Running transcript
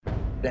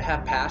To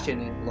have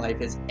passion in life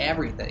is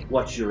everything.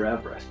 What's your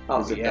Everest? Oh,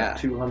 Is it yeah. that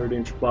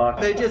 200-inch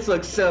box? They just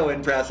look so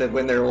impressive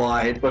when they're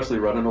wide. Especially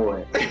running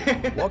away.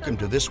 Welcome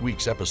to this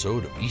week's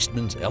episode of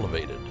Eastman's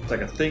Elevated. It's like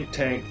a think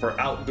tank for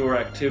outdoor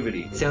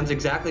activity. Sounds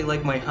exactly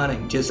like my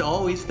hunting. Just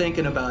always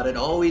thinking about it,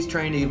 always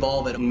trying to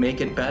evolve it and make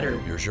it better.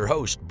 Here's your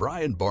host,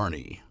 Brian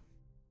Barney.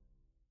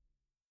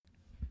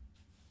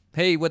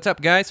 Hey, what's up,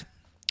 guys?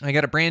 I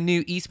got a brand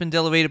new Eastman's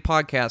Elevated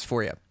podcast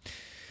for you.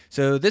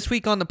 So this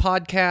week on the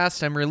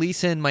podcast, I'm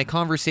releasing my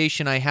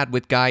conversation I had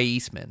with Guy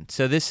Eastman.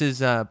 So this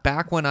is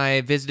back when I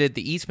visited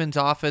the Eastman's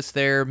office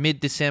there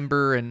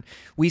mid-December, and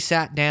we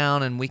sat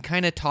down and we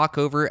kind of talk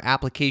over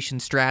application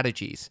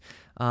strategies.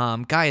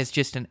 Guy is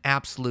just an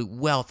absolute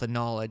wealth of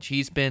knowledge.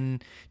 He's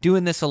been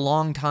doing this a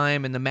long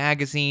time in the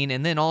magazine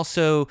and then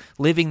also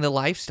living the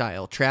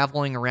lifestyle,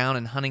 traveling around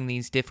and hunting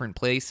these different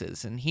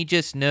places. And he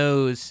just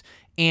knows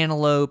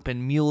antelope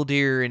and mule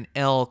deer and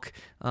elk.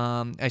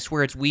 I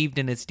swear it's weaved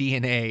in his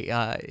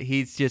DNA.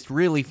 He's just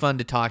really fun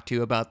to talk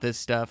to about this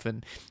stuff.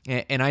 And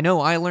I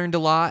know I learned a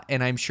lot,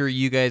 and I'm sure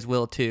you guys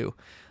will too.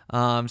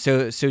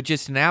 So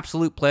just an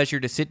absolute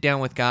pleasure to sit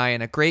down with Guy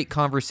and a great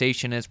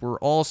conversation as we're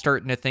all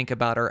starting to think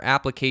about our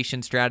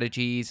application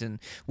strategies and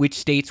which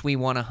states we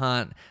want to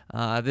hunt.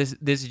 This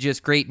is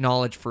just great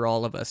knowledge for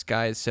all of us,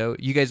 guys. So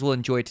you guys will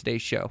enjoy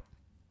today's show.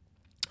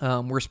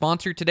 We're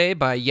sponsored today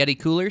by Yeti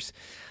Coolers.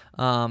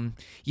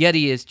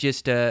 Yeti is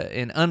just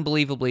an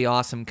unbelievably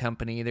awesome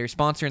company. They're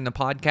sponsoring the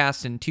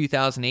podcast in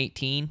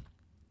 2018.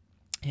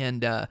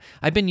 And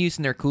I've been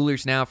using their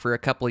coolers now for a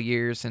couple of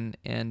years, and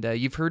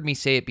you've heard me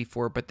say it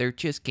before, but they're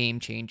just game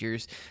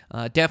changers.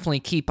 Definitely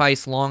keep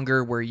ice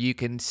longer where you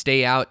can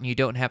stay out and you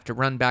don't have to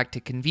run back to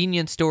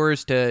convenience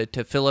stores to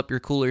fill up your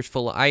coolers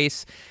full of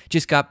ice.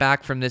 Just got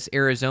back from this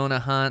Arizona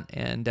hunt,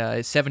 and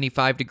it's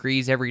 75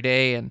 degrees every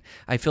day, and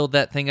I filled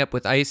that thing up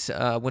with ice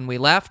when we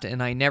left,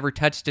 and I never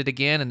touched it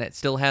again, and it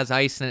still has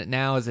ice in it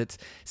now as it's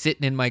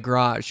sitting in my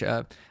garage.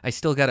 I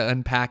still got to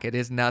unpack it.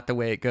 Isn't that the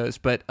way it goes?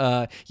 But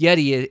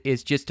Yeti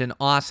is just an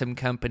awesome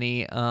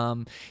company.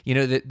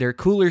 Their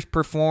coolers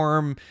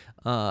perform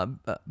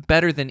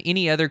better than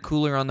any other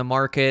cooler on the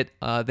market.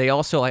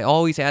 I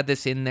always add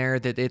this in there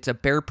that it's a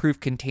bear-proof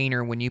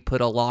container when you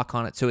put a lock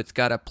on it. So it's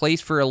got a place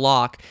for a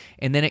lock,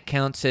 and then it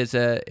counts as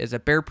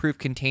a bear-proof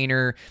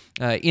container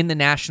in the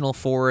national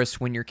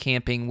forest when you're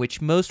camping, which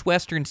most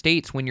western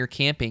states, when you're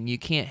camping, you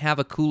can't have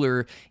a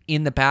cooler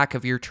in the back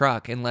of your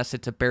truck unless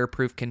it's a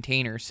bear-proof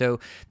container.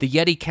 So the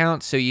Yeti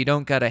counts, so you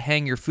don't got to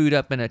hang your food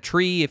up in a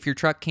tree if you're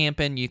truck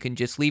camping. You can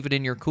just leave it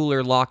in your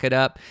cooler, lock it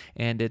up,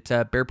 and it's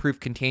a bear-proof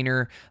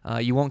container.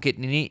 You won't get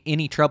in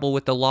any trouble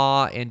with the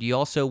law, and you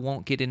also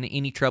won't get in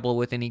any trouble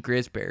with any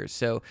grizzly bears.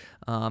 So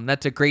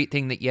that's a great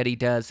thing that Yeti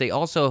does. They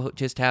also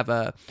just have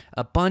a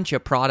bunch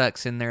of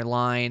products in their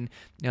line.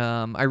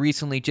 I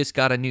recently just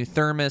got a new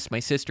thermos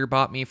my sister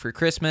bought me for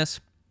Christmas.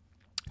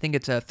 I think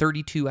it's a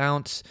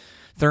 32-ounce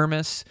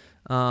thermos.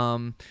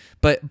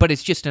 But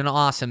it's just an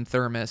awesome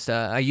thermos.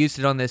 I used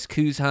it on this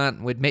Coues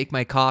hunt, would make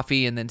my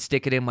coffee and then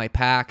stick it in my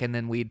pack, and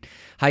then we'd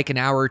hike an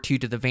hour or two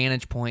to the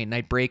vantage point, and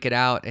I'd break it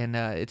out, and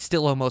it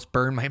still almost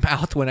burned my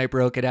mouth when I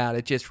broke it out.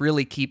 It just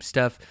really keeps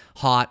stuff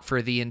hot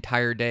for the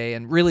entire day,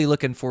 and really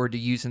looking forward to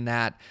using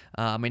that.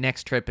 My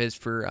next trip is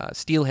for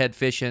steelhead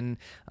fishing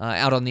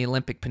out on the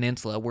Olympic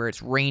Peninsula, where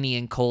it's rainy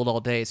and cold all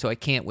day, so I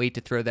can't wait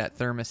to throw that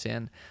thermos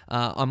in.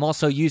 I'm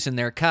also using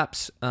their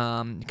cups.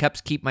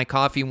 Cups keep my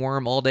coffee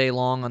warm all day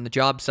long on the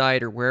job site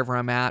or wherever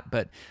I'm at,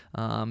 but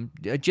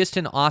just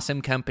an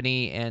awesome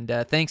company, and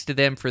thanks to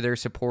them for their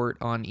support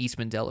on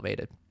Eastman's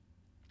Elevated.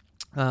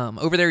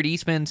 Over there at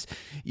Eastman's,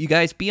 you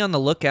guys be on the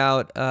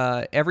lookout.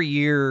 Every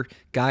year,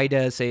 Guy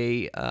does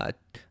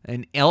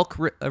an elk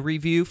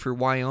review for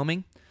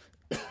Wyoming.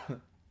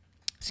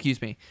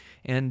 Excuse me.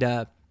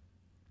 And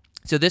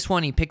so this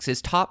one, he picks his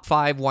top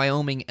 5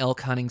 Wyoming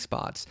elk hunting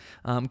spots.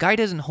 Guy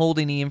doesn't hold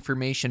any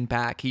information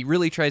back. He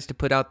really tries to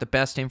put out the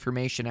best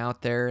information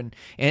out there.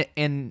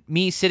 And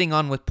me sitting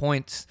on with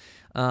points,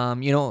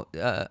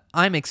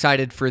 I'm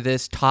excited for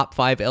this top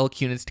 5 elk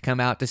units to come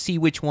out to see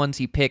which ones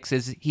he picks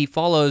as he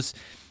follows,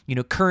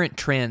 current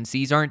trends.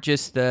 These aren't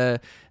just the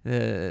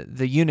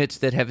units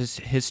that have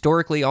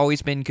historically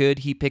always been good.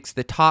 He picks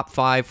the top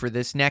 5 for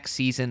this next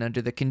season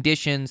under the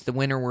conditions, the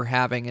winter we're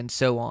having, and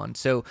so on.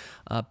 So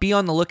be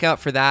on the lookout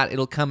for that.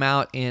 It'll come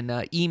out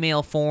in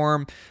email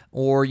form,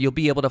 or you'll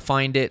be able to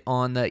find it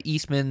on the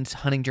Eastman's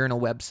Hunting Journal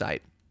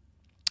website,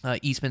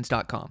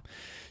 eastmans.com.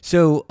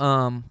 So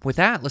with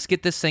that, let's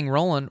get this thing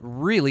rolling.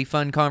 Really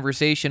fun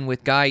conversation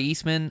with Guy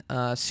Eastman,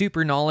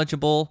 super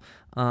knowledgeable.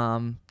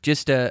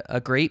 Just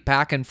a great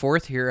back and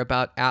forth here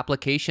about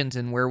applications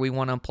and where we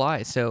want to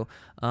apply. So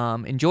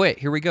enjoy it.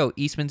 Here we go.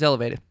 Eastman's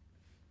Elevated.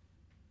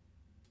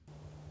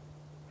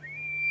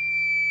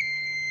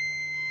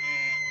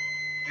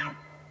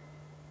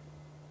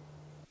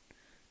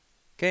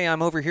 Okay,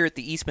 I'm over here at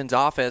the Eastman's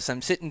office.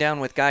 I'm sitting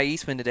down with Guy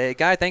Eastman today.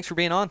 Guy, thanks for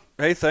being on.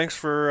 Hey, thanks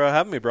for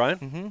having me, Brian.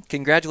 Mm-hmm.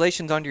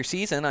 Congratulations on your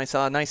season. I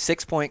saw a nice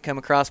 6-point come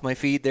across my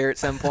feed there at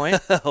some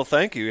point. Well,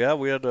 thank you. Yeah,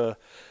 we had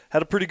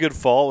had a pretty good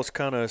fall. It was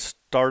kind of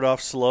start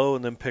off slow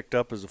and then picked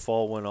up as the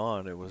fall went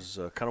on. It was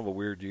kind of a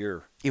weird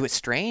year. It was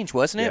strange,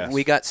 wasn't it? Yes.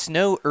 We got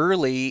snow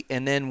early,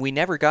 and then we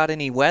never got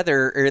any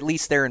weather, or at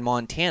least there in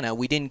Montana.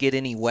 We didn't get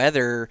any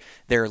weather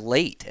there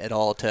late at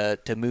all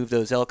to move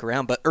those elk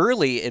around. But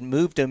early, it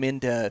moved them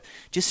into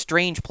just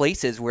strange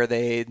places where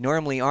they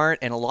normally aren't,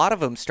 and a lot of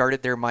them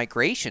started their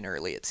migration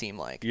early, it seemed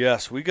like.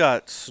 Yes, we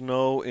got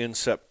snow in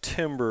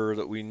September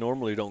that we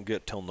normally don't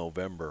get till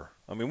November.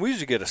 I mean, we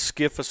usually get a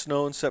skiff of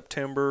snow in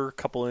September, a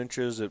couple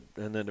inches, and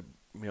then it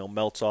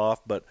melts off.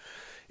 But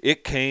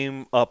it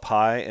came up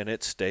high and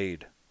it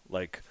stayed,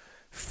 like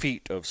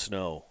feet of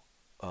snow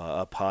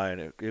up high,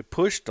 and it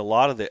pushed a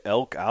lot of the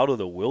elk out of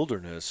the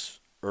wilderness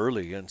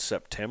early in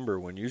September,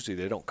 when usually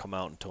they don't come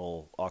out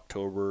until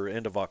October,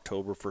 end of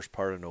October, first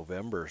part of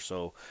November.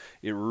 So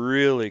it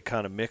really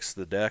kind of mixed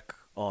the deck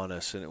on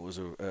us, and it was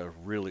a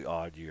really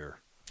odd year.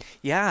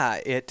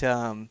 Yeah,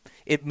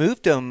 it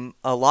moved them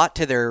a lot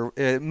to their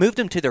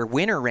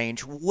winter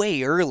range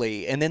way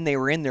early, and then they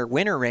were in their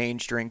winter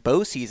range during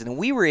bow season, and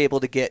we were able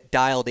to get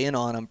dialed in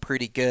on them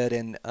pretty good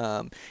and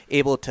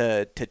able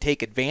to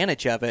take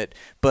advantage of it.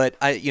 But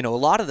a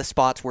lot of the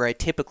spots where I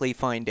typically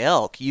find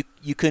elk, you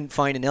couldn't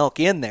find an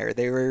elk in there.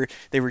 They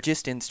were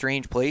just in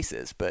strange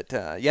places. But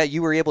yeah,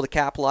 you were able to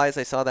capitalize.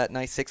 I saw that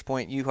nice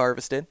 6-point you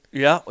harvested.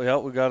 Yeah,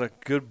 we got a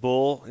good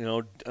bull.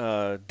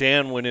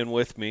 Dan went in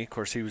with me. Of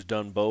course, he was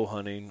done bow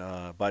hunting.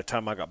 By the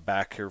time I got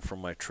back here from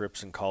my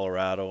trips in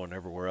Colorado and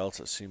everywhere else,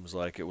 it seems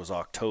like it was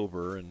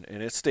October, and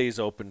it stays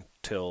open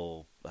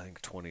till I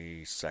think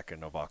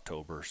 22nd of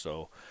October.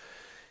 So,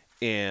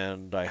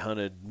 and I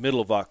hunted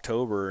middle of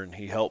October, and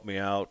he helped me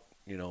out.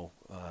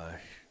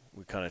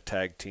 We kind of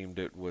tag teamed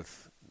it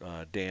with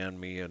Dan,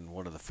 me, and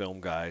one of the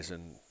film guys,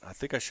 and I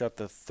think I shot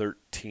the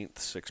 13th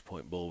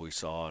 6-point bull we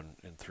saw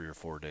in 3 or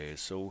 4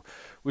 days. So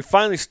we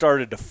finally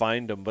started to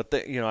find them, but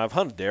I've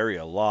hunted the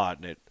area a lot,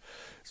 and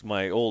it's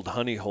my old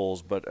honey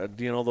holes, but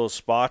those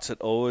spots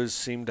that always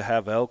seem to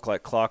have elk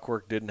like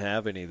clockwork didn't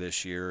have any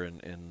this year,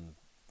 and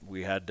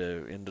we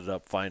ended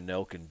up finding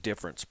elk in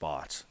different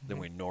spots than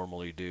we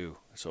normally do.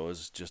 So it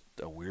was just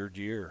a weird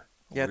year.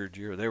 Weird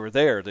year. They were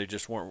there. They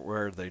just weren't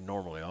where they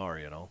normally are,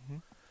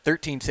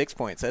 13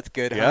 6-points. That's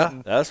good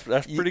hunting. Yeah,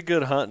 that's pretty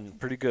good hunting.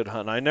 Pretty good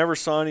hunting. I never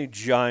saw any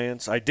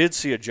giants. I did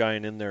see a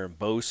giant in there in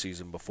bow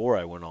season before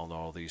I went on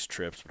all these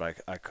trips,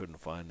 but I couldn't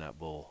find that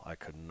bull. I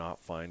could not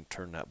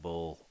turn that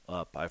bull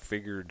up. I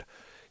figured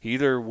he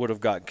either would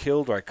have gotten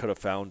killed or I could have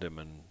found him,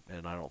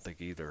 and I don't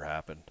think either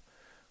happened.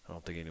 I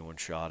don't think anyone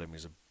shot him.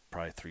 He's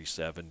probably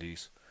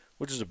 370s.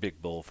 Which is a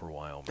big bull for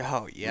Wyoming.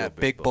 Oh, yeah,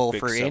 big bull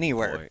for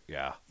anywhere.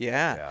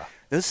 Yeah.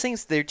 Those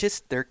things,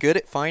 they're good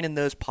at finding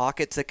those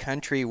pockets of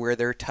country where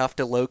they're tough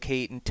to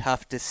locate and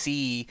tough to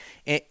see.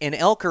 And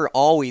elk are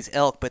always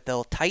elk, but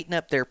they'll tighten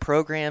up their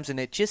programs, and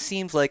it just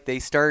seems like they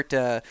start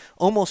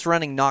almost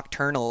running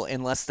nocturnal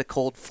unless the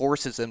cold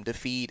forces them to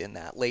feed in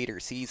that later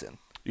season.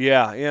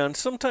 Yeah, and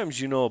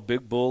sometimes, a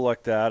big bull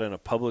like that in a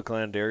public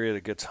land area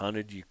that gets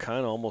hunted, you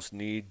kind of almost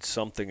need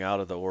something out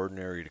of the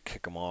ordinary to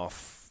kick them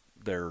off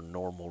their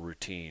normal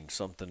routine,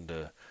 something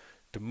to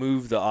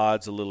move the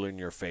odds a little in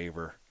your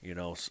favor,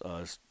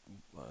 a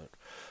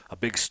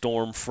big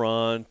storm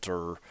front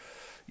or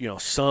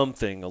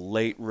something, a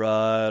late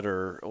rut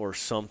or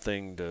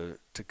something to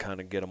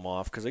kind of get them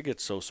off, because they get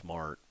so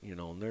smart,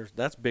 and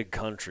that's big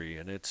country,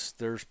 and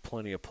there's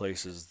plenty of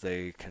places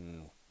they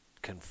can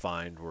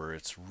find where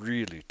it's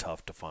really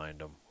tough to find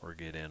them or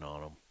get in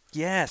on them.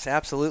 Yes,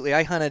 absolutely.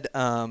 I hunted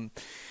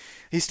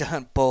used to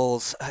hunt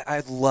bulls.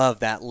 I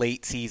love that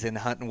late season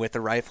hunting with a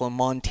rifle. In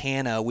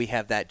Montana, we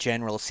have that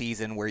general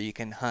season where you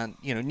can hunt,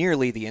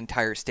 nearly the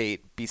entire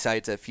state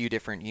besides a few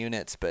different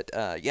units. But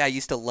yeah, I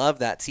used to love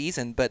that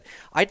season. But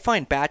I'd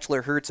find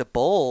bachelor herds of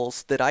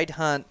bulls that I'd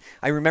hunt.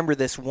 I remember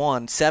this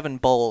 7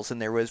 bulls, and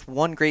there was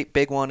one great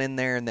big one in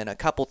there, and then a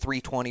couple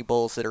 320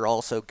 bulls that are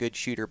also good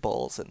shooter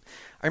bulls. And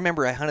I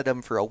remember I hunted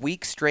them for a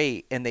week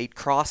straight, and they'd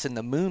cross in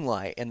the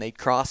moonlight, and they'd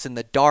cross in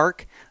the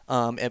dark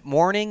at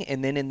morning,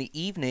 and then in the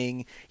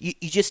evening, you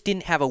just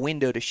didn't have a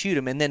window to shoot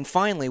them. And then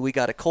finally, we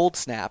got a cold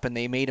snap, and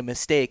they made a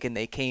mistake, and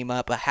they came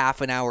up a half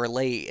an hour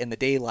late in the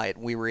daylight,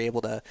 and we were able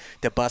to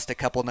bust a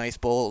couple nice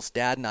bulls,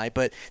 Dad and I.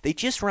 But they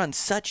just run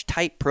such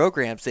tight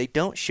programs. They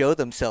don't show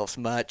themselves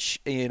much,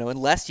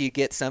 unless you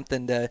get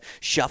something to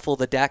shuffle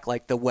the deck,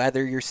 like the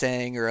weather you're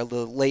saying, or a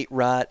little late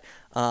rut.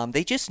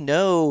 They just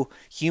know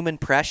human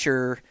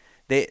pressure.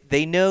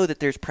 They know that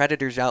there's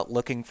predators out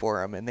looking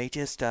for them, and they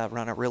just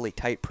run a really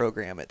tight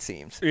program, it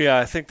seems. Yeah,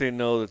 I think they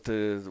know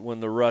that when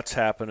the rut's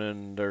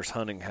happening, there's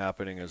hunting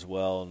happening as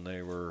well, and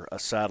they were a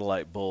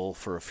satellite bull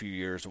for a few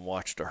years and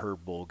watched a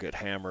herd bull get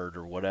hammered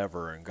or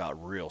whatever and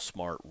got real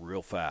smart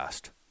real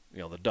fast.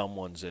 The dumb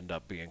ones end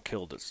up being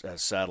killed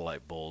as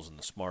satellite bulls, and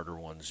the smarter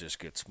ones just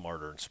get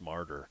smarter and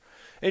smarter.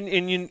 And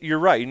you're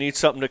right, you need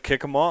something to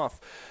kick them off.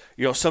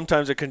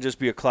 Sometimes it can just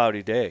be a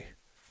cloudy day,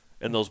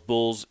 and those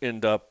bulls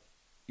end up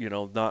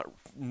not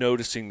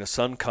noticing the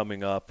sun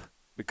coming up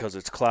because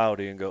it's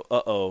cloudy and go,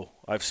 uh-oh,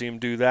 I've seen them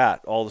do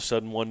that. All of a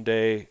sudden one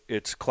day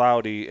it's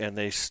cloudy and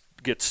they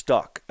get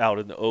stuck out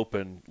in the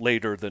open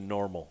later than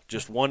normal,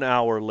 just 1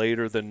 hour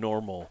later than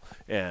normal,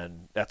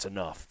 and that's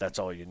enough. That's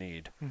all you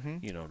need,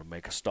 to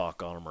make a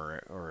stalk on them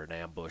or an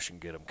ambush and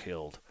get them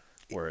killed,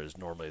 whereas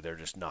normally they're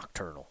just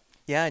nocturnal.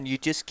 Yeah, and you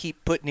just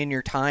keep putting in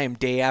your time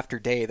day after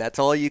day. That's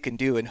all you can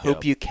do, and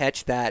hope you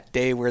catch that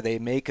day where they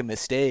make a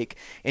mistake.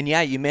 And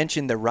yeah, you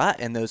mentioned the rut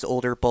and those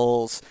older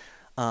bulls.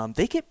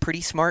 They get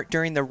pretty smart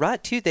during the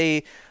rut too.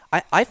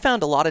 I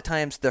found a lot of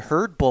times the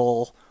herd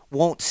bull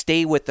won't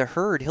stay with the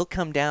herd. He'll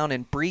come down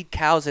and breed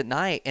cows at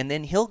night, and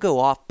then he'll go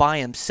off by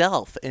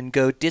himself and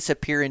go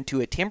disappear into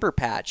a timber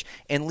patch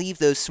and leave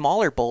those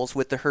smaller bulls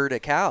with the herd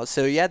of cows.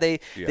 So yeah, they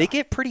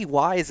get pretty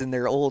wise in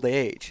their old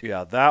age.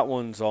 Yeah, that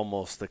one's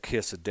almost the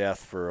kiss of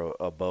death for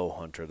a bow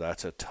hunter.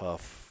 That's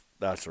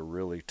a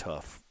really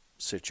tough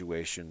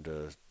situation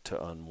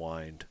to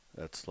unwind.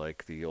 That's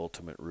like the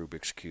ultimate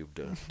Rubik's Cube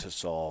to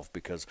solve,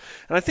 and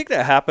I think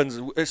that happens.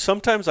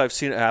 Sometimes I've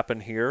seen it happen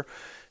here,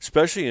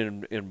 especially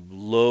in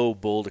low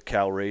bull to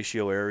cow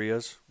ratio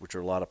areas, which are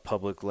a lot of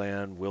public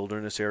land,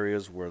 wilderness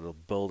areas where the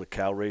bull to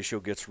cow ratio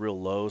gets real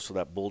low, so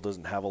that bull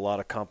doesn't have a lot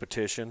of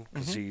competition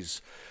because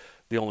he's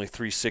the only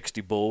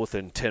 360 bull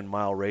within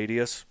 10-mile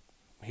radius.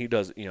 He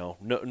does,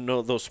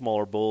 no those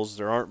smaller bulls.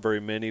 There aren't very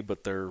many,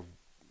 but they're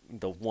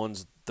the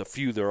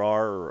few there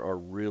are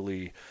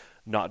really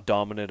not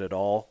dominant at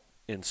all.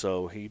 And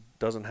so he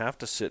doesn't have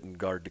to sit and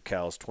guard the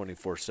cows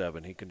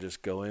 24/7. He can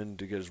just go in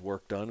to get his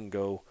work done and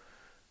go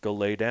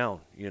lay down,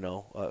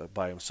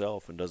 by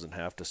himself, and doesn't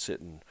have to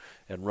sit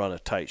and run a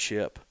tight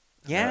ship.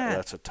 Yeah,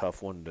 that's a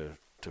tough one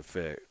to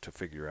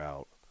figure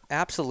out.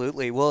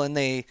 Absolutely. Well, and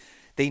they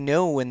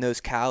know when those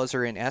cows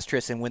are in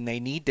estrus and when they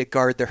need to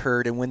guard the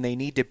herd and when they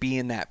need to be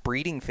in that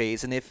breeding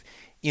phase. And if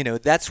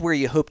that's where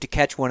you hope to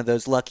catch one of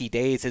those lucky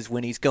days, is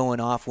when he's going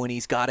off, when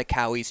he's got a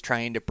cow he's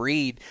trying to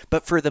breed.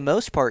 But for the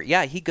most part,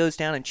 yeah, he goes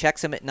down and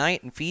checks them at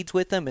night and feeds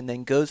with them and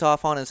then goes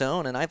off on his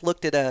own. And I've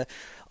looked at a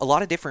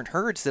lot of different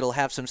herds that'll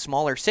have some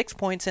smaller 6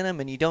 points in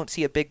them, and you don't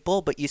see a big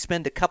bull, but you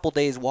spend a couple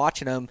days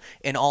watching them,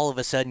 and all of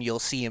a sudden you'll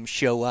see him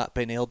show up,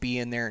 and he'll be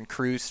in there and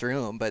cruise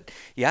through them. But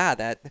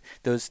yeah,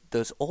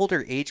 those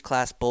older age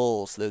class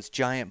bulls, those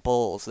giant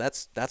bulls,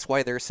 that's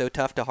why they're so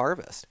tough to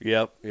harvest.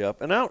 Yep.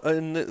 And out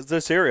in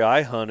this area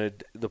I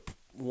hunted,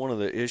 one of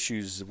the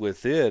issues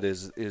with it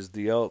is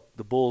the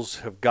bulls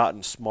have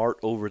gotten smart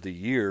over the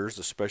years,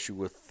 especially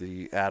with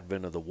the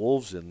advent of the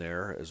wolves in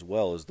there, as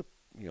well as the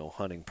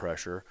hunting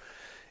pressure.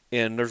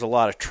 And there's a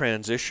lot of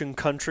transition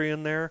country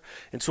in there.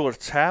 And so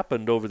what's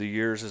happened over the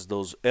years is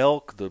those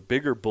elk, the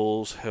bigger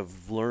bulls,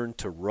 have learned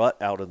to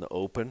rut out in the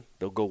open.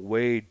 They'll go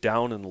way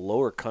down in the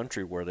lower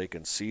country where they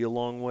can see a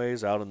long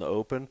ways out in the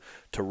open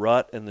to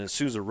rut. And then as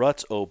soon as the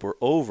rut's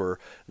over,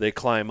 they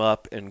climb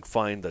up and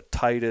find the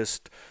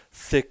tightest,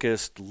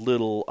 thickest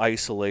little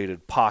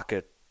isolated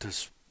pocket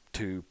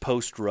to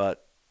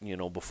post-rut,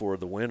 before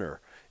the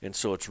winter. And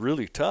so it's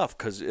really tough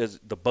because as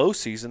the bow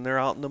season, they're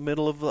out in the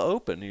middle of the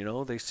open.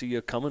 They see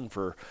you coming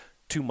for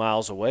 2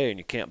 miles away, and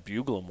you can't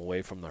bugle them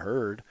away from the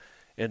herd.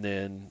 And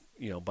then,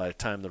 by the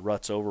time the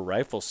rut's over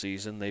rifle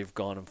season, they've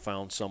gone and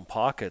found some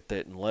pocket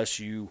that unless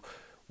you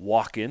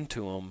walk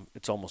into them,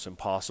 it's almost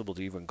impossible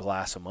to even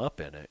glass them up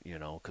in it,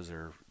 because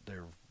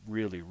they're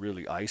really,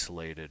 really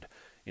isolated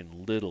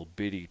in little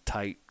bitty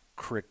tight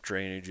creek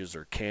drainages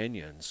or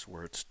canyons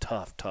where it's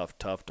tough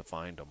to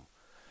find them.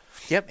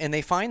 Yep, and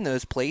they find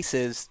those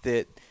places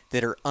that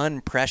are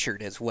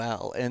unpressured as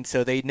well. And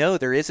so they know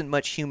there isn't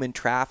much human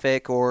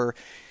traffic, or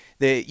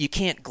you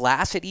can't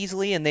glass it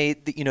easily, and they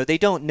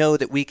don't know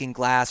that we can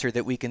glass or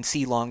that we can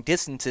see long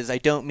distances. I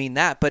don't mean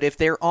that, but if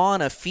they're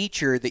on a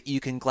feature that you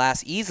can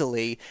glass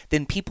easily,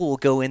 then people will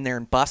go in there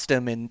and bust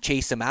them and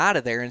chase them out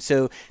of there. And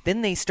so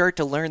then they start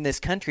to learn this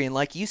country, and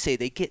like you say,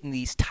 they get in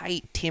these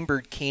tight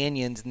timbered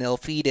canyons, and they'll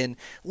feed in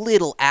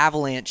little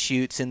avalanche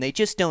chutes, and they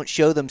just don't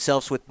show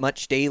themselves with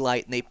much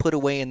daylight, and they put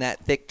away in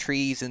that thick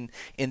trees and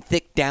in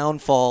thick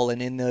downfall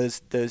and in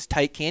those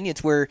tight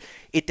canyons where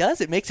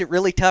it makes it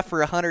really tough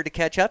for a hunter to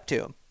catch up to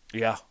them.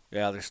 Yeah,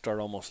 they start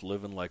almost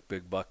living like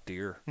big buck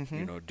deer,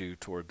 due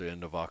toward the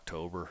end of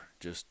October.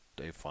 Just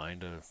they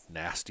find a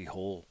nasty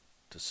hole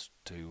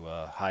to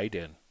hide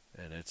in,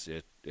 and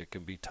it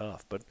can be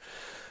tough. But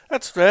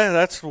that's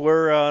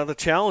where the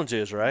challenge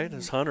is, right?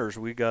 As hunters,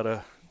 we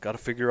gotta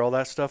figure all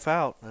that stuff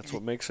out. That's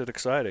what makes it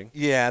exciting.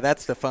 Yeah,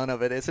 that's the fun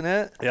of it, isn't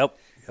it? Yep.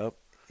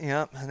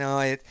 Yeah, no,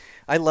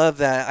 I love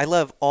that. I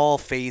love all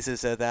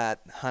phases of that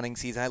hunting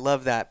season. I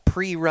love that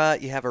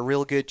pre-rut. You have a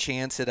real good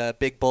chance at a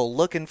big bull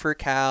looking for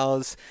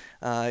cows.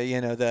 Right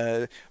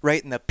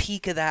in the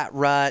peak of that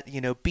rut.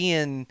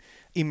 Being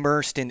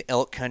immersed in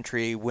elk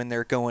country when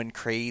they're going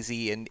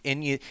crazy, and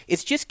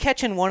it's just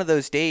catching one of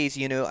those days.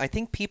 I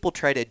think people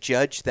try to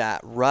judge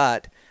that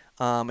rut,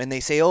 and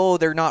they say, oh,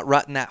 they're not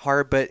rutting that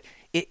hard, but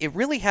it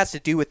really has to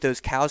do with those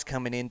cows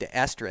coming into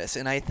estrus,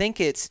 and I think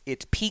it's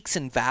peaks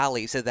and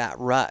valleys of that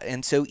rut.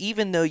 And so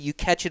even though you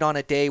catch it on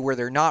a day where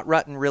they're not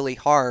rutting really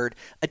hard,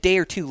 a day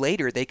or two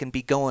later they can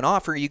be going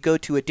off, or you go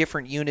to a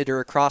different unit or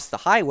across the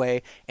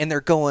highway and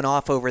they're going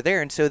off over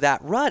there. And so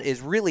that rut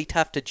is really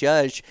tough to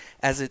judge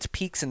as its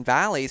peaks and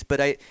valleys, but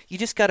you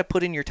just got to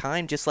put in your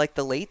time just like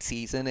the late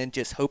season and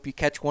just hope you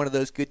catch one of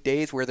those good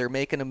days where they're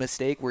making a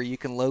mistake where you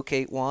can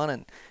locate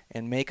one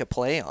and make a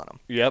play on them.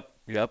 Yep.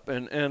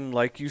 And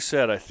like you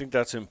said, I think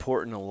that's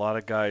important. A lot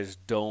of guys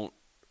don't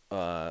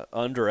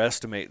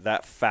underestimate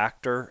that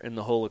factor in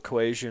the whole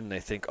equation. They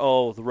think,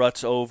 oh, the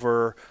rut's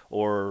over,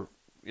 or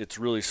it's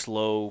really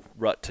slow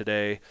rut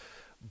today,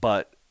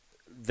 but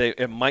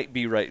it might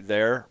be right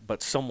there,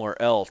 but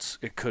somewhere else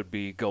it could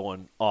be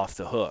going off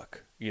the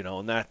hook,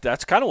 and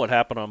that's kind of what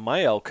happened on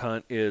my elk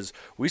hunt. Is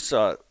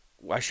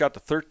I shot the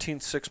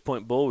 13th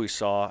 6-point bull we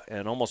saw,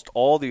 and almost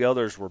all the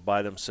others were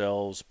by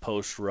themselves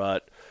post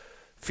rut,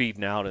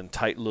 feeding out in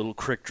tight little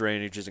creek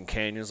drainages and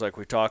canyons like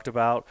we talked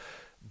about.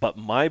 But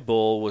my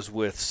bull was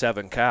with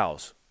 7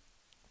 cows,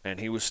 and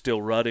he was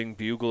still rutting,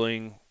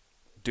 bugling,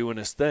 doing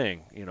his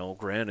thing.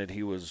 Granted,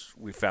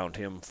 we found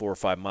him 4 or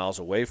 5 miles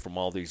away from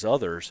all these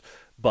others,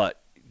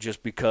 but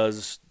just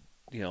because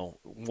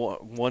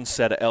one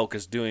set of elk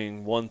is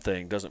doing one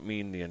thing doesn't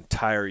mean the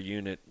entire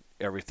unit,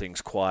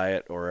 everything's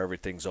quiet or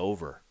everything's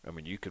over. I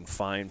mean, you can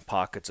find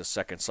pockets of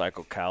second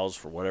cycle cows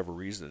for whatever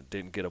reason that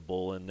didn't get a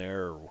bull in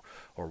there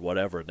or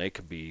whatever, and they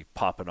could be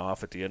popping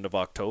off at the end of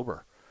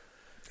October.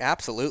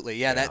 Absolutely.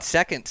 Yeah, that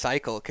second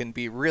cycle can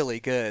be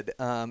really good.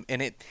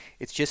 And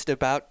it's just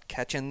about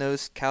catching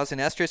those cows in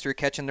estrus or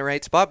catching the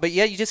right spot. But,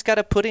 yeah, you just got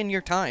to put in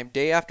your time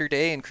day after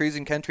day in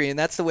cruising country. And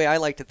that's the way I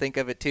like to think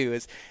of it, too,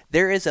 is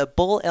there is a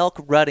bull elk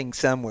rutting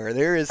somewhere.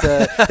 There is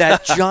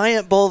that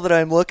giant bull that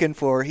I'm looking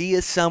for. He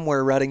is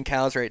somewhere rutting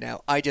cows right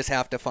now. I just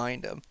have to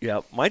find him.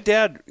 Yeah. My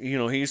dad, he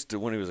used to,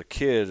 when he was a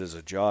kid, as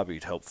a job,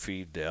 he'd help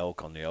feed the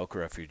elk on the elk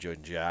refuge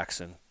in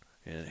Jackson.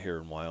 Here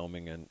in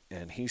Wyoming,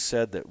 and he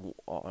said that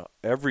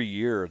every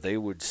year they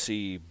would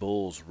see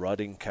bulls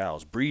rutting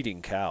cows,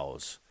 breeding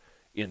cows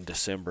in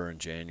December and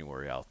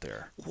January out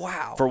there.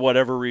 Wow. For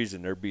whatever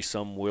reason, there'd be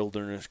some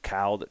wilderness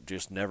cow that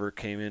just never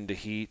came into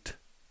heat,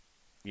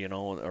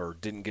 or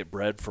didn't get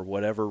bred for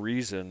whatever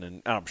reason.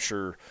 And I'm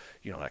sure,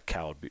 that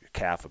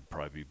calf would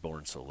probably be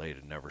born so late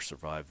it never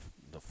survived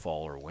the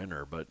fall or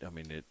winter. But, I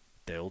mean,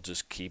 they'll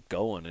just keep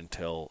going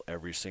until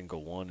every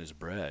single one is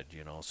bred,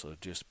 So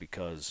just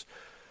because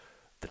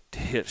the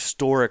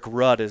historic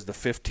rut is the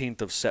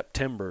 15th of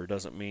September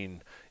doesn't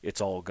mean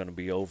it's all going to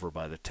be over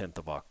by the 10th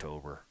of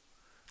October.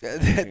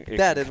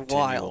 That is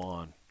wild.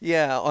 On.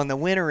 Yeah, on the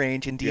winter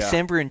range in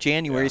December and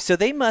January. Yeah. So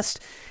they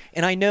must,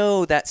 and I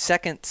know that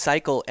second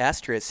cycle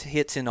estrus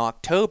hits in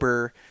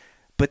October,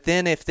 but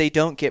then if they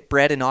don't get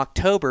bred in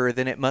October,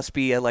 then it must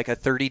be like a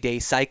 30-day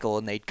cycle,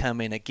 and they'd come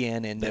in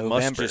again in November.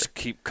 They must just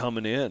keep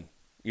coming in,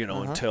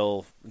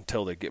 until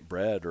they get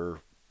bred or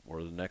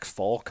the next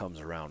fall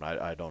comes around.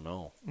 I don't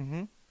know.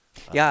 Mm-hmm.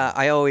 Yeah,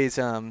 I always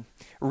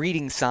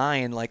reading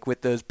sign, like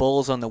with those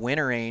bulls on the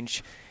winter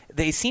range,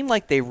 they seem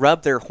like they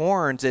rub their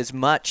horns as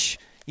much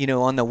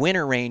on the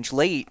winter range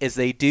late as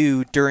they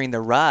do during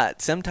the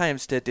rut,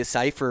 sometimes to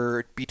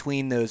decipher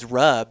between those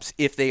rubs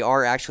if they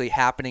are actually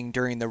happening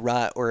during the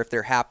rut or if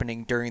they're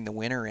happening during the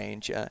winter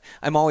range.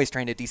 I'm always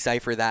trying to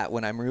decipher that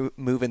when I'm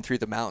moving through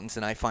the mountains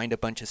and I find a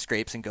bunch of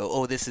scrapes and go,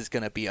 oh, this is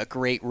going to be a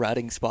great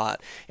rutting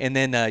spot. And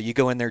then you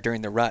go in there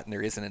during the rut and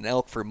there isn't an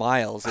elk for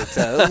miles. It's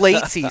a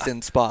late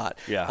season spot.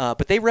 Yeah.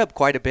 But they rub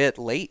quite a bit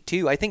late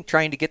too. I think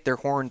trying to get their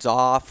horns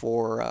off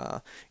or,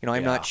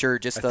 I'm not sure.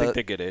 I think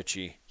they get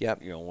itchy.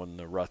 Yep. When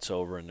the rut's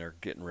over and they're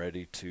getting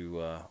ready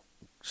to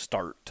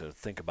start to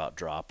think about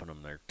dropping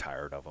them, they're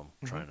tired of them,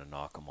 trying to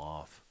knock them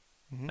off.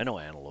 I know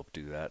antelope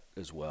do that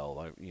as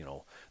well.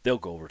 They'll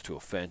go over to a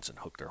fence and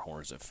hook their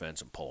horns in a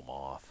fence and pull them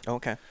off.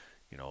 Okay.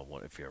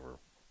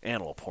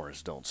 Antelope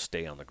horns don't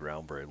stay on the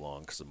ground very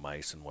long because the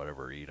mice and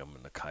whatever eat them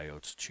and the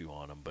coyotes chew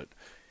on them. But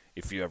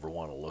if you ever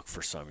want to look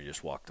for some, you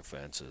just walk the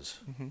fences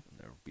and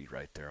they'll be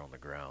right there on the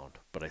ground.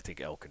 But I think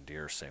elk and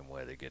deer, same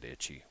way, they get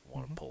itchy,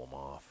 want to pull them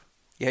off.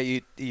 Yeah,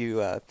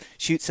 you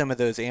shoot some of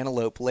those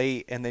antelope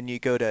late, and then you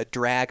go to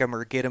drag them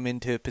or get them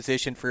into a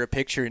position for a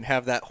picture and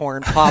have that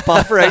horn pop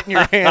off right in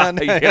your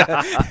hand.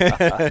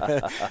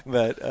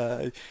 But,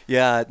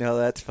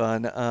 that's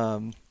fun.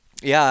 And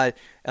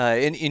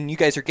you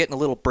guys are getting a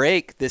little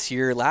break this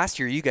year. Last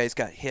year, you guys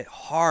got hit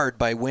hard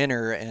by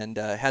winter and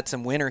had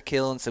some winter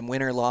kill and some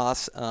winter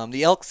loss.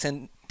 The elk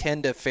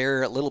tend to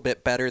fare a little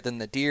bit better than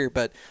the deer,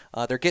 but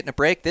they're getting a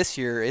break this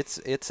year.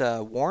 It's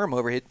warm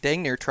over here,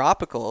 dang near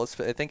tropical.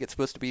 I think it's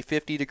supposed to be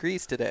 50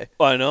 degrees today.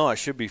 I know. I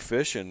should be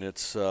fishing.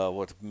 It's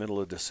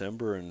middle of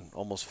December and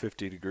almost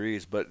 50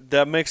 degrees, but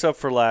that makes up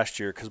for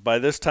last year because by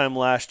this time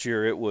last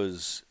year it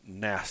was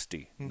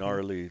nasty,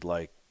 gnarly,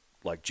 like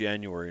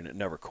January, and it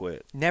never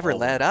quit. Never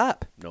let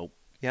up. Nope.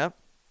 Yep.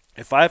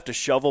 If I have to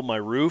shovel my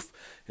roof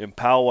in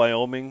Powell,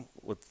 Wyoming,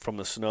 from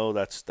the snow,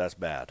 that's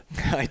bad.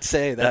 I'd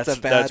say that's a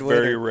bad That's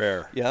very winter.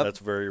 rare. Yep. That's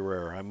very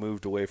rare. I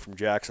moved away from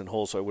Jackson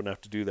Hole, so I wouldn't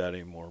have to do that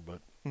anymore.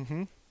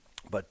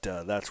 But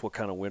that's what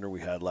kind of winter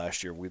we had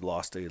last year. We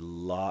lost a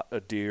lot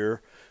of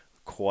deer,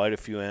 quite a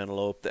few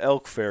antelope. The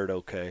elk fared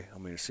okay. I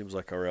mean, it seems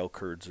like our elk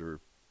herds are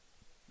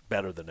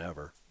better than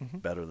ever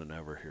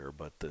here.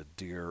 But the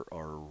deer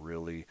are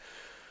really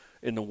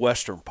in the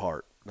western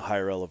part. The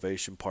higher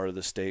elevation part of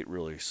the state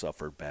really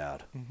suffered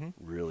bad,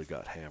 really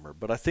got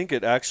hammered. But I think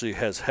it actually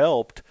has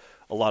helped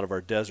a lot of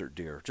our desert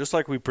deer. Just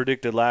like we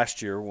predicted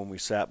last year when we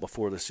sat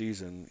before the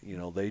season,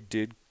 they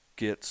did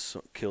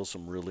kill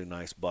some really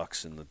nice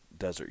bucks in the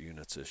desert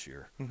units this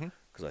year.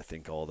 Because I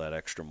think all that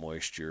extra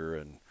moisture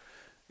and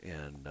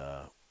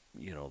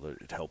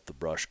it helped the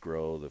brush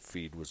grow, the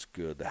feed was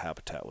good, the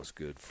habitat was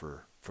good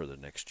for the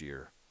next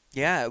year.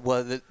 Yeah,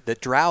 well, the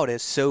drought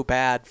is so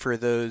bad for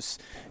those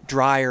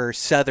drier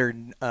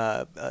southern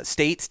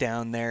states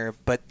down there.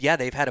 But, yeah,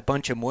 they've had a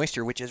bunch of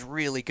moisture, which is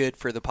really good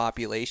for the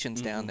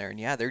populations down there. And,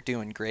 yeah, they're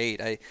doing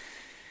great.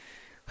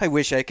 I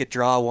wish I could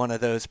draw one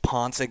of those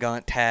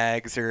Ponsegont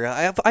tags, or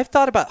I've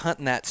thought about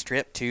hunting that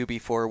strip too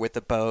before with the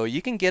bow.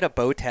 You can get a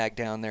bow tag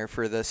down there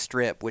for the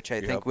strip, which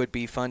I think would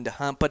be fun to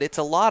hunt, but it's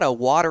a lot of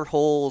water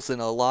holes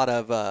and a lot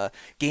of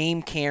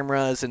game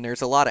cameras, and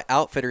there's a lot of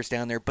outfitters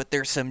down there, but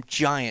there's some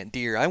giant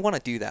deer. I want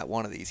to do that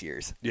one of these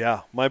years.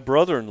 Yeah, my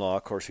brother-in-law,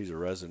 of course, he's a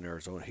resident in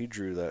Arizona. He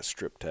drew that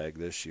strip tag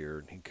this year,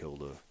 and he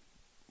killed a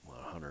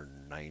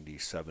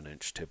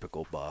 197-inch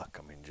typical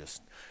buck. I mean,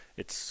 just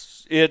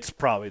it's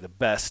probably the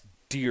best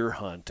deer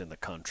hunt in the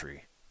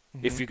country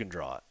if you can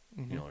draw it.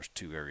 There's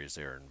 2 areas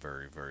there and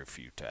very, very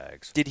few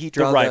tags. Did he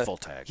draw the rifle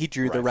tag? He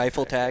drew the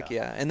rifle tag,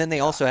 yeah. And then they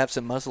also have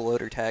some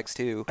muzzleloader tags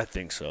too. I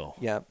think so.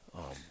 Yeah.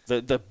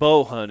 The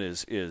bow hunt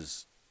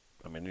is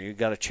I mean, you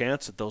got a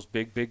chance at those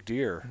big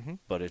deer,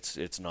 but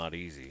it's not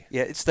easy.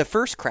 Yeah, it's the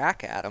first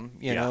crack at them,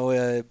 you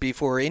know,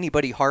 before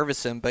anybody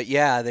harvests them. But,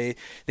 yeah, they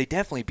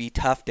definitely be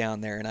tough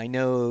down there. And I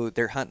know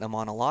they're hunting them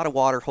on a lot of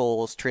water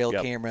holes, trail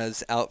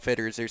cameras,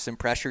 outfitters. There's some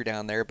pressure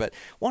down there. But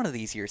one of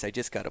these years, I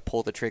just got to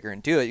pull the trigger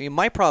and do it. I mean,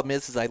 my problem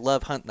is I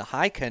love hunting the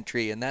high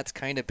country, and that's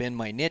kind of been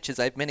my niche, is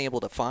I've been able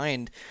to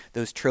find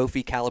those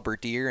trophy caliber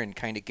deer and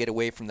kind of get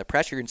away from the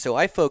pressure. And so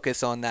I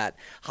focus on that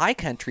high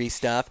country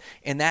stuff,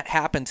 and that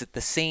happens at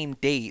the same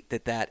date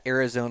that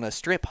Arizona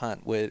strip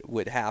hunt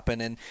would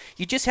happen. And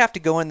you just have to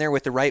go in there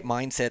with the right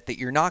mindset that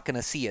you're not going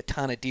to see a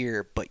ton of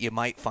deer, but you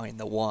might find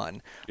the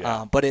one.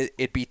 But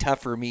it'd be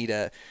tough for me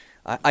to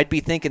I'd be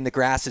thinking the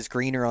grass is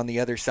greener on the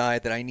other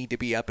side, that I need to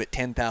be up at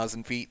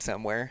 10,000 feet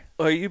somewhere.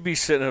 Well, you'd be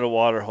sitting at a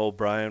water hole,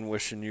 Brian,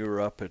 wishing you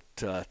were up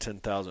at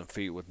 10,000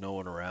 feet with no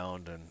one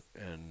around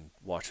and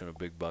watching a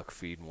big buck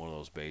feed in one of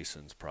those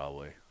basins,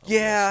 probably.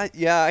 Yeah,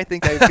 I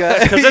think I've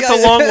got... Because it's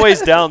a long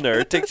ways down there.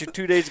 It takes you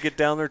 2 days to get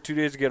down there, 2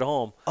 days to get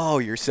home. Oh,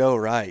 you're so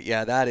right.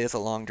 Yeah, that is a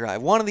long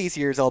drive. One of these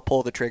years I'll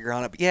pull the trigger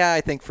on it. But yeah, I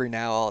think for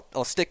now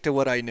I'll stick to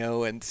what I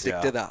know and stick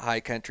to the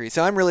high country.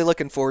 So I'm really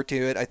looking forward to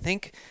it. I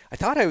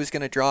thought I was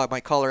going to draw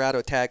my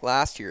Colorado tag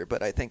last year,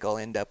 but I think I'll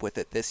end up with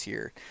it this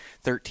year.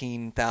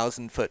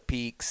 13,000-foot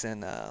peaks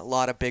and a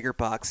lot of bigger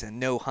bucks and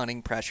no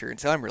hunting pressure. And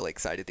so I'm really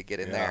excited to get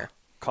in there.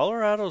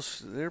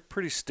 They're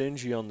pretty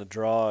stingy on the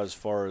draw as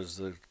far as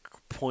the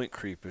point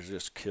creep. It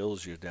just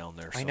kills you down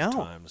there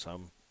sometimes. I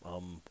know.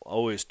 I'm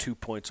always 2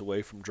 points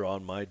away from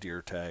drawing my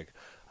deer tag.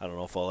 I don't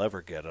know if I'll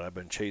ever get it. I've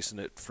been chasing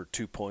it for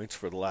 2 points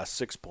for the last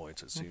 6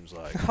 points, it seems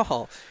like.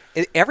 Oh,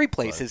 every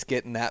place is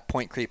getting that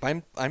point creep.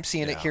 I'm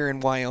seeing it here in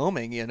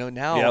Wyoming. You know,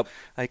 now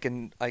I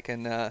can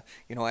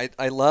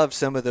I love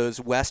some of those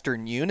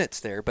western units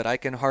there, but I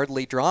can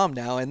hardly draw them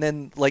now. And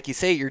then, like you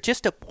say, you're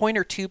just a point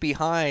or two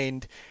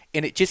behind,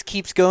 and it just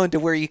keeps going to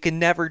where you can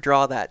never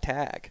draw that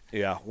tag.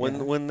 Yeah,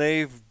 when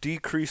they've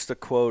decreased the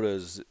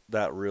quotas,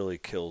 that really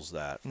kills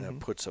that. And it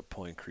puts a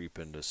point creep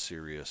into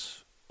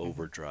serious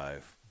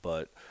overdrive.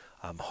 But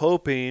I'm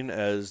hoping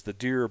as the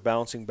deer are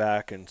bouncing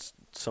back in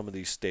some of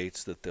these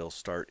states that they'll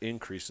start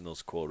increasing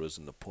those quotas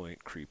and the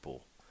point creep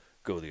will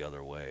go the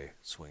other way,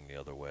 swing the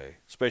other way,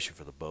 especially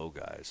for the bow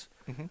guys.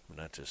 I mean,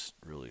 that just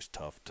really is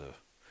tough to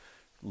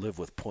live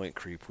with point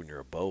creep when you're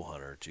a bow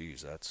hunter.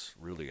 Geez, that's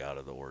really out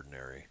of the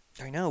ordinary.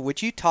 I know.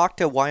 Would you talk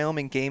to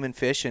Wyoming Game and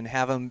Fish and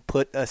have them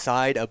put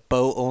aside a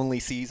bow-only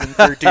season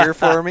for deer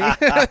for me?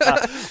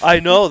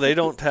 I know they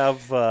don't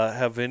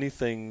have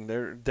anything.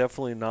 They're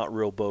definitely not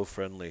real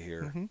bow-friendly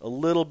here. A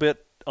little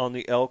bit on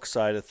the elk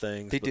side of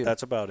things, but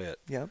that's about it.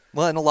 Yeah.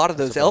 Well, and a lot of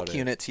those elk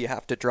units, you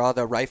have to draw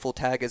the rifle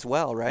tag as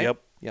well, right?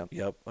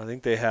 Yep. I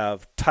think they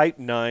have Type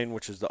 9,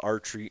 which is the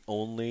archery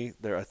only.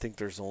 I think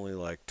there's only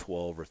like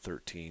 12 or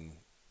 13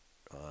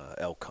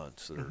 elk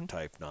hunts that are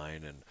Type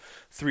 9, and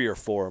 3 or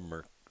 4 of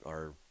them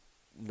are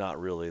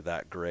not really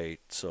that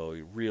great. So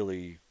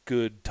really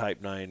good Type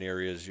 9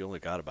 areas, you only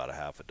got about a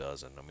half a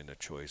dozen. I mean, the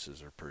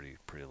choices are pretty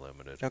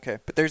limited. Okay,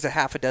 but there's a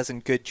half a dozen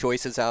good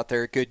choices out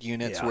there, good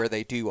units where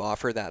they do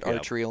offer that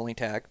archery only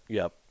tag.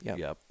 Yep.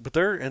 But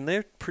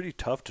they're pretty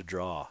tough to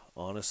draw.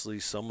 Honestly,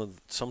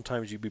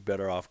 sometimes you'd be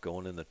better off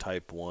going in the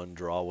Type 1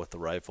 draw with the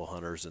rifle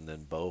hunters and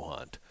then bow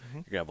hunt.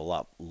 You're gonna have a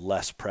lot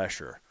less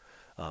pressure.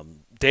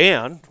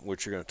 Dan,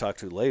 which you're going to talk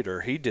to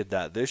later, he did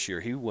that this year.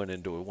 He went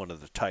into one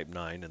of the Type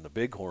 9 in the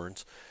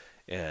Bighorns,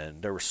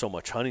 and there was so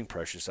much hunting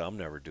pressure. He said, I'm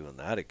never doing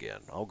that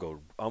again. I'm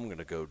going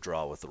to go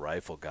draw with the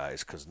rifle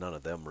guys because none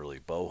of them really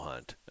bow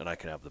hunt, and I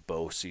can have the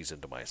bow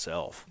season to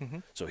myself.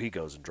 So he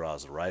goes and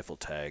draws the rifle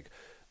tag,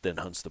 then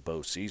hunts the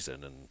bow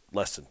season, and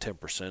less than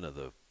 10% of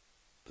the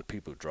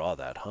people who draw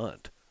that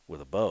hunt with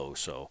a bow.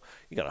 So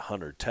you got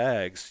 100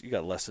 tags, you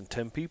got less than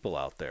 10 people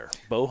out there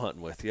bow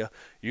hunting with you.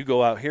 You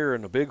go out here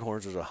in the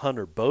Bighorns, there's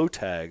 100 bow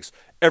tags.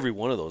 Every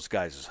one of those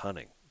guys is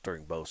hunting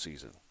during bow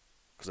season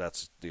because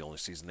that's the only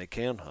season they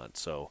can hunt.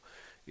 So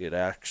it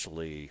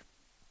actually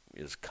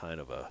is kind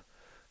of a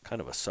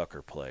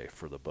sucker play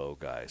for the bow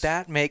guys.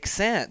 That makes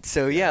sense.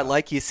 So yeah,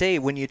 like you say,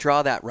 when you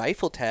draw that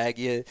rifle tag,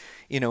 you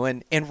know,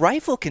 and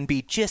rifle can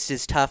be just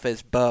as tough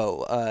as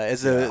bow,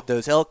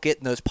 those elk get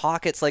in those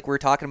pockets like we're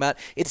talking about.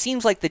 It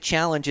seems like the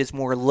challenge is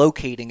more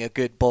locating a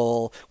good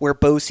bull, where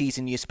bow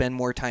season you spend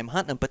more time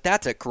hunting them. But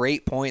that's a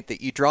great point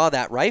that you draw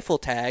that rifle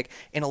tag,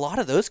 and a lot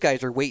of those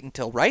guys are waiting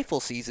until rifle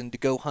season to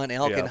go hunt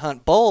elk and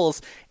hunt bulls,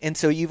 and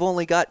so you've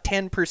only got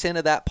 10%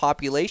 of that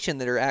population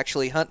that are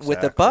actually hunting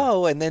with the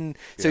bow, and then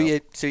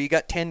so you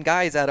got 10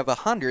 guys out of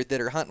 100 that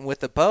are hunting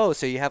with the bow,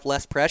 so you have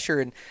less pressure,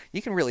 and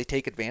you can really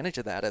take advantage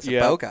of that as a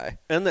bow guy.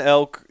 And the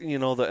elk,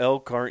 the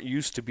elk aren't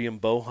used to being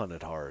bow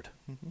hunted hard.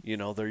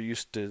 They're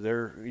used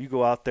to you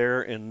go out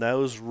there in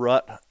those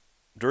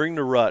during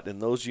the rut in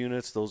those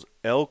units, those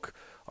elk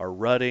are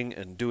rutting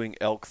and doing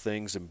elk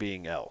things and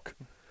being elk.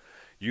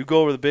 You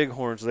go over the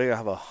Bighorns, they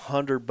have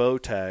 100 bow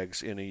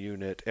tags in a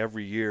unit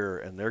every year,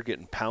 and they're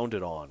getting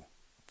pounded on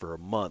for a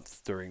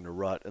month during the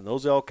rut, and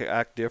those elk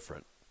act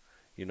different.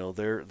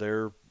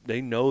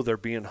 They know they're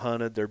being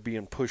hunted, they're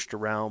being pushed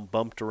around,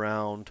 bumped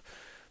around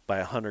by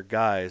 100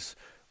 guys,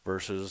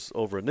 versus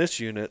over in this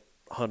unit,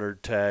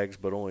 100 tags,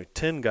 but only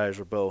 10 guys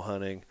are bow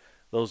hunting.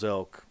 Those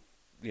elk,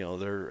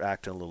 they're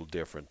acting a little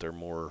different. They're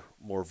more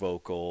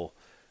vocal,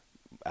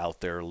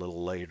 out there a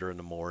little later in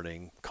the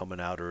morning, coming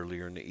out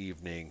earlier in the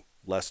evening,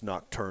 less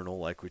nocturnal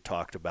like we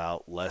talked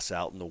about, less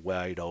out in the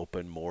wide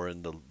open, more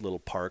in the little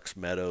parks,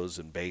 meadows,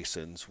 and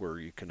basins where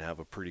you can have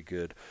a pretty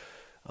good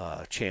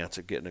chance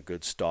at getting a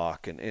good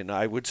stalk. And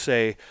I would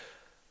say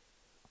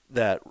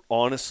that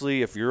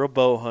honestly, if you're a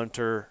bow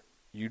hunter,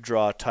 you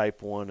draw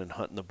Type 1 and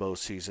hunt in the bow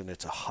season,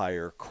 it's a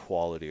higher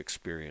quality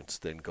experience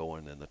than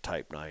going in the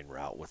Type 9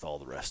 route with all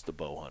the rest of the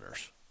bow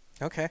hunters.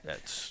 Okay.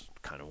 That's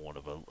kind of one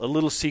of a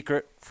little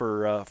secret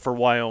for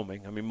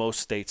Wyoming. I mean, most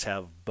states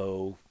have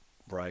bow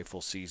rifle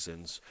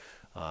seasons.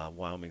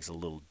 Wyoming's a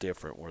little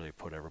different, where they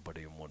put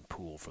everybody in one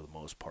pool for the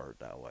most part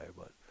that way,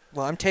 but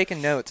well, I'm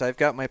taking notes. I've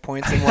got my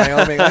points in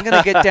Wyoming. I'm going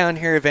to get down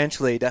here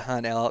eventually to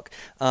hunt elk.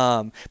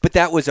 But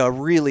that was a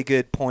really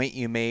good point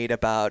you made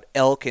about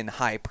elk and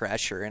high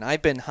pressure. And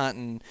I've been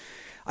hunting.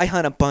 I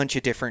hunt a bunch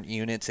of different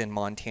units in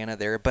Montana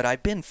there, but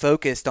I've been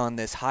focused on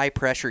this high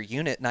pressure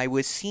unit, and I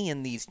was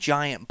seeing these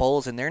giant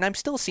bulls in there, and I'm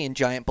still seeing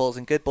giant bulls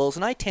and good bulls,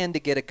 and I tend to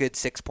get a good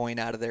 6 point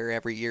out of there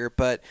every year.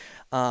 But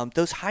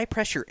those high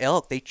pressure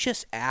elk, they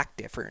just act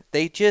different.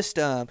 They just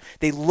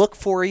they look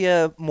for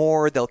you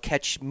more. They'll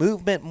catch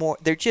movement more.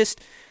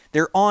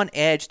 They're on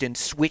edged and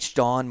switched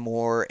on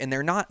more, and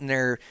they're not in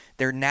their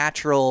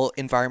natural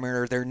environment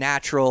or their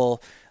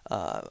natural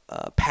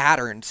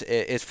patterns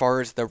as far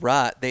as the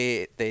rut.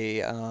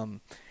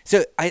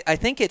 So I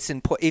think it's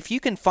important if you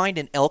can find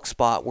an elk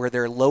spot where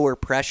they're lower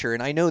pressure.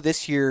 And I know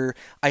this year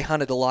I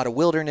hunted a lot of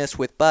wilderness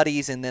with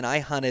buddies, and then I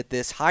hunted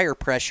this higher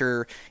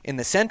pressure in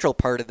the central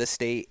part of the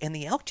state, and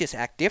the elk just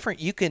act different.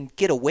 You can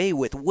get away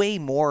with way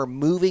more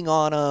moving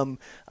on them,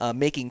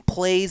 making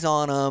plays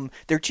on them.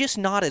 They're just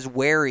not as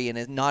wary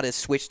and not as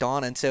switched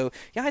on. And so,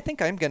 yeah, I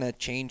think I'm going to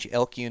change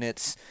elk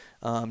units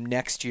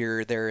next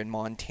year there in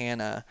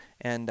Montana.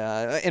 And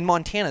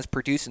Montana's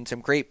producing some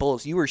great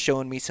bulls. You were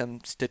showing me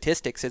some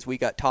statistics as we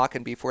got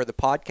talking before the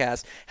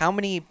podcast. How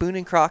many Boone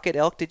and Crockett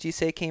elk did you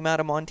say came out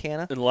of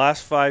Montana? In the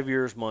last 5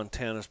 years,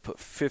 Montana's put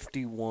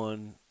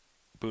 51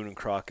 Boone and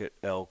Crockett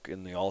elk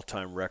in the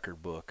all-time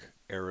record book.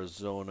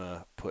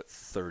 Arizona put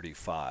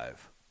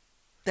 35.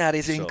 That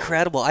is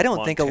incredible. I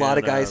don't think a lot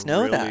of guys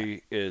know that.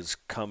 Really is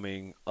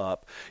coming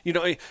up.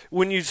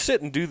 When you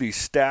sit and do these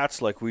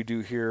stats like we do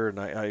here, and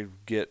I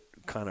get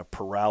kind of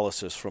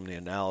paralysis from the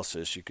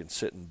analysis, you can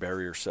sit and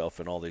bury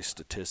yourself in all these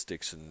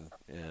statistics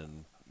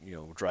and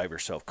drive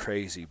yourself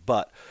crazy.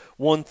 But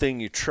one thing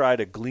you try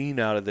to glean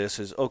out of this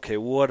is, okay,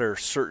 what are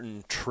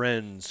certain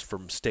trends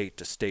from state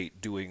to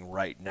state doing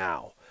right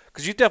now?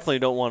 Because you definitely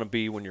don't want to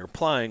be, when you're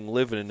applying,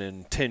 living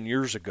in 10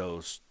 years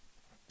ago's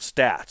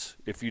stats.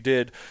 If you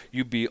did,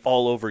 you'd be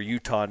all over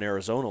Utah and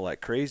Arizona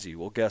like crazy.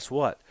 Well, guess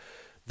what?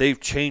 They've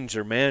changed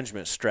their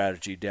management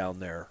strategy down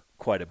there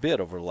quite a bit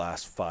over the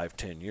last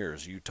 5-10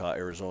 years. Utah,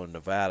 Arizona,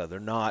 Nevada, they're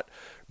not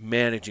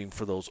managing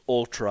for those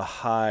ultra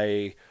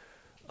high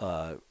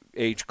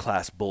age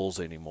class bulls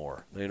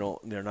anymore.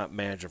 They're not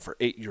managing for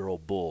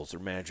 8-year-old bulls. They're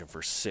managing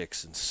for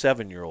 6 and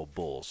 7-year-old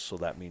bulls. So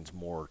that means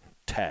more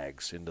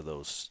tags into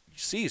those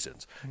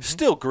seasons. Mm-hmm.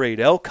 Still great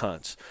elk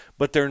hunts,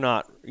 but they're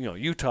not,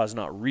 Utah's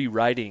not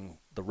rewriting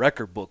the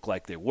record book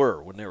like they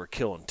were when they were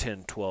killing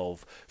 10,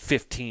 12,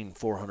 15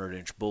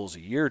 400-inch bulls a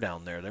year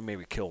down there. They're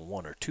maybe killing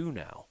 1 or 2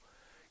 now.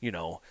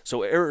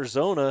 So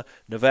Arizona,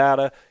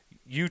 Nevada,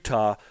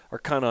 Utah are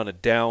kind of on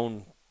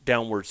a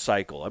downward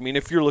cycle. I mean,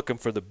 if you're looking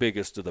for the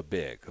biggest of the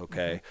big,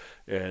 okay,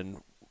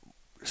 and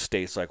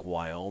states like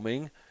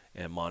Wyoming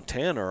and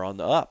Montana are on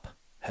the up,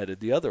 headed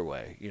the other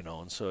way,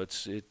 and so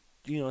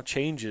it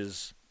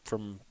changes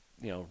from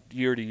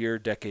year to year,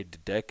 decade to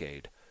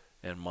decade,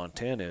 and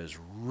Montana is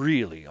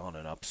really on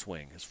an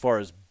upswing as far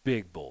as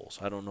big bulls.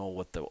 I don't know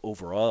what the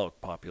overall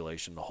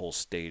population, the whole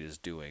state is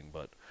doing,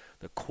 but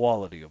the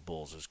quality of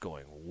bulls is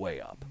going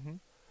way up.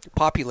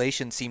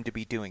 Population seemed to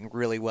be doing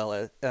really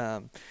well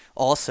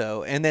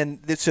also. And then,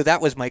 so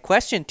that was my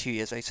question to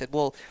you, is I said,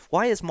 well,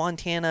 why is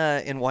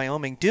Montana and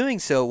Wyoming doing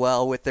so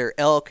well with their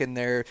elk and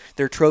their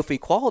trophy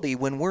quality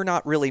when we're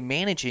not really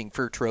managing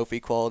for trophy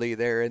quality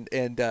there?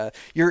 And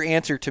your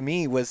answer to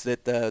me was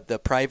that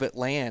the private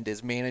land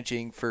is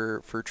managing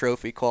for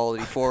trophy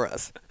quality for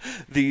us.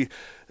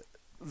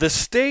 The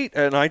state,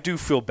 and I do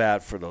feel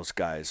bad for those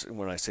guys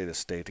when I say the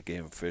state, the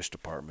game and fish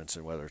departments,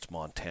 and whether it's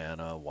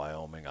Montana,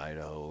 Wyoming,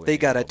 Idaho. They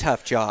got a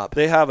tough job.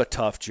 They have a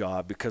tough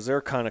job because they're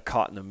kind of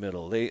caught in the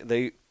middle.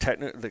 They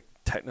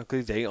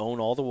technically they own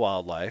all the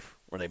wildlife,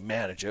 or they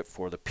manage it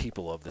for the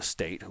people of the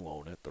state who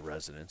own it, the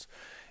residents,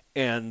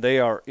 and they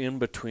are in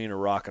between a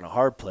rock and a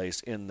hard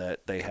place in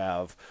that they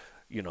have,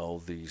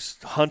 these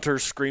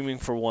hunters screaming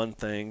for one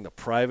thing, the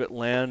private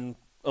land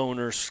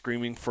owners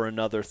screaming for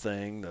another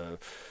thing,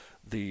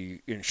 the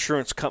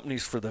insurance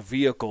companies for the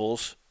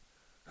vehicles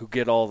who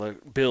get all the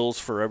bills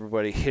for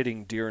everybody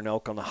hitting deer and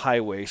elk on the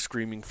highway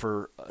screaming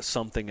for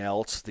something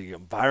else, the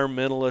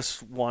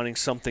environmentalists wanting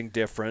something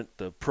different,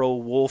 the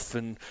pro-wolf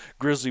and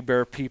grizzly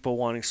bear people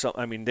wanting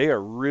something. I mean, they are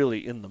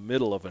really in the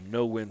middle of a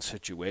no-win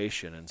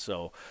situation, and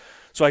so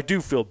I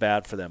do feel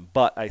bad for them.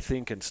 But I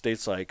think in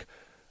states like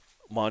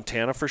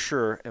Montana for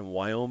sure, and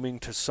Wyoming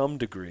to some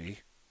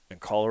degree,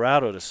 and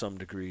Colorado to some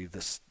degree,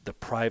 the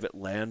private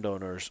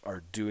landowners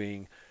are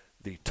doing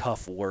the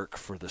tough work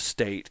for the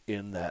state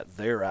in that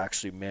they're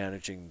actually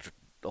managing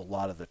a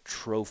lot of the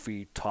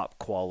trophy top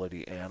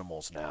quality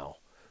animals now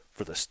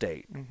for the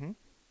state.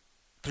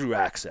 Through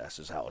access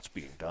is how it's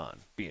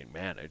being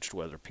managed,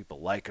 whether people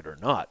like it or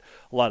not.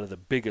 A lot of the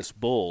biggest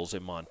bulls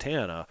in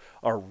Montana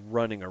are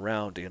running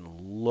around in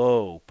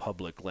low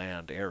public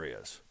land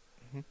areas.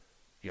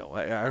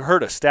 I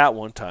heard a stat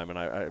one time, and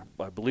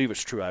I believe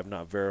it's true. I've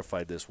not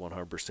verified this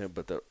 100%,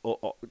 but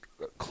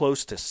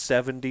close to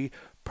 70%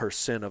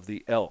 of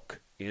the elk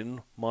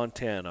in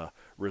Montana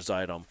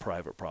reside on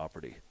private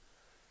property.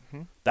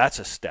 That's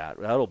a stat.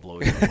 That'll blow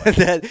you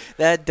away.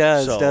 that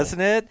does, doesn't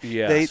it?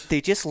 Yes.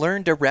 They just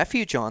learned a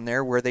refuge on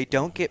there where they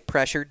don't get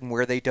pressured and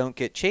where they don't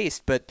get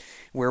chased, but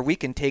where we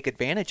can take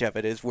advantage of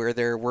it is where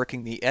they're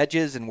working the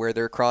edges and where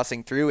they're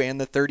crossing through, and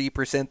the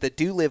 30% that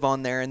do live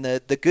on there. And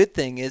the good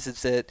thing is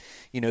that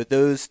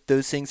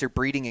those things are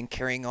breeding and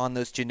carrying on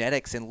those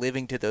genetics and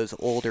living to those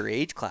older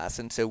age class,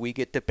 and so we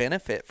get to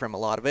benefit from a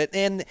lot of it.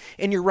 And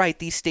you're right,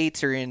 these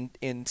states are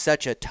in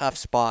such a tough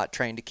spot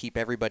trying to keep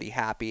everybody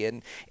happy.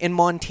 And in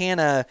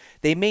Montana,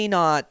 they may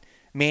not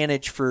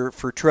manage for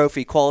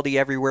trophy quality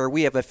everywhere.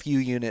 We have a few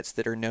units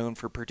that are known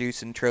for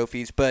producing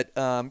trophies, but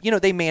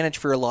they manage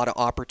for a lot of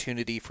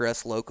opportunity for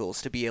us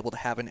locals to be able to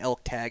have an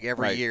elk tag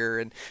every year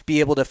and be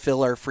able to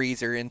fill our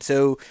freezer. And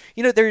so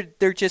they're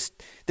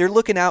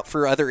looking out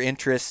for other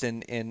interests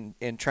and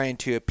trying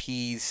to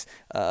appease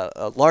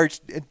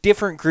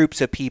different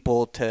groups of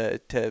people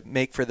to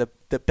make for the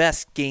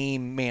best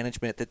game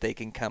management that they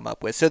can come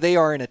up with. So they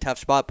are in a tough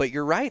spot, but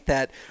you're right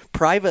that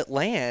private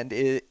land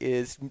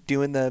is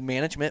doing the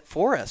management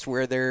for us,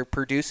 where they're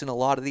producing a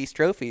lot of these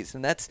trophies.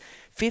 And that's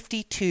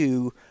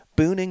 52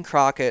 Boone and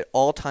Crockett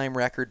all-time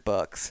record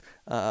bucks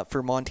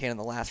for Montana in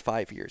the last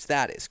 5 years.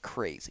 That is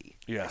crazy.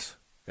 Yes.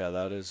 Yeah,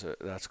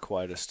 that's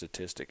quite a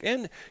statistic.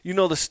 And,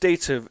 the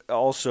states have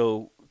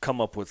also come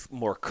up with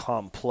more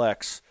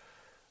complex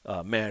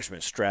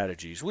management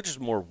strategies, which is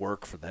more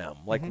work for them.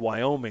 Like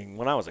Wyoming,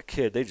 when I was a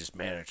kid, they just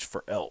managed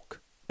for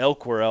elk.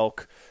 Elk were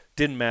elk.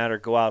 Didn't matter.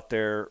 Go out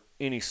there,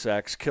 any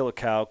sex, kill a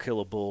cow, kill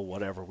a bull,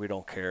 whatever. We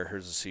don't care.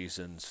 Here's the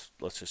seasons.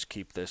 Let's just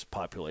keep this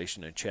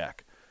population in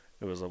check.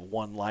 It was a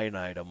one line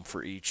item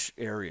for each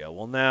area.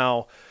 Well,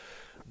 now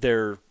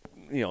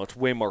it's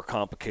way more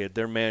complicated.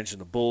 They're managing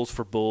the bulls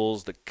for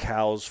bulls, the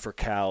cows for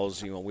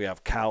cows. We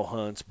have cow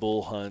hunts,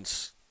 bull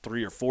hunts,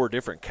 3 or 4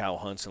 different cow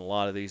hunts in a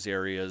lot of these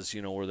areas,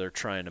 where they're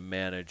trying to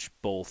manage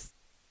both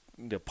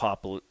the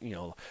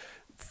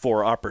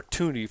for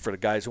opportunity for the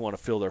guys who want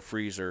to fill their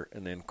freezer,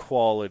 and then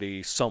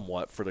quality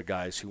somewhat for the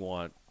guys who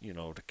want,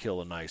 to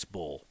kill a nice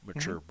bull,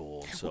 mature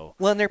bull. So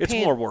it's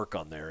more work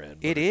on their end.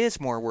 It is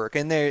more work,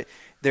 and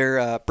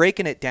they're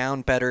breaking it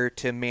down better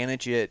to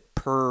manage it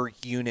per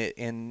unit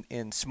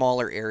in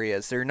smaller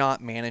areas. They're not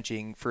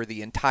managing for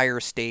the entire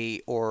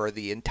state or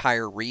the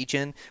entire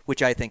region,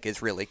 which I think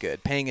is really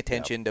good. Paying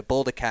attention to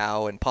bull to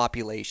cow and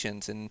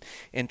populations and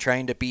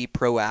trying to be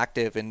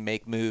proactive and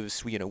make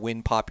moves,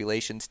 when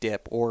populations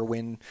dip or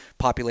when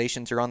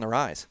populations are on the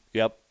rise.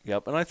 Yep.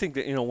 Yep. And I think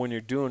that, when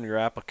you're doing your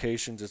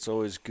applications, it's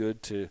always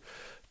good to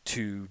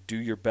do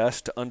your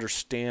best to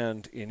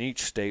understand in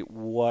each state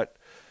what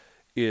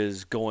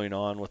is going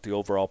on with the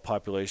overall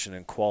population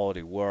and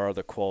quality. Where are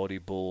the quality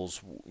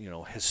bulls?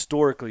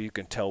 Historically you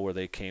can tell where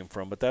they came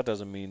from, but that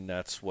doesn't mean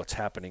that's what's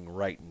happening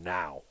right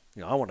now.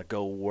 I want to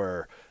go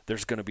where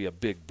there's going to be a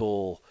big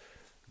bull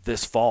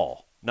this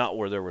fall, not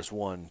where there was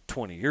one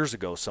 20 years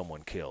ago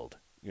someone killed.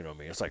 You know what I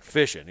mean? It's like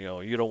fishing.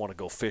 You don't want to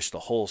go fish the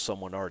hole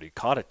someone already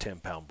caught a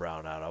 10-pound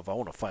brown out of. I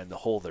want to find the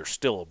hole there's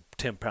still a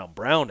 10-pound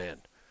brown in.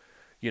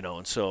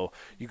 And so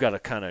you got to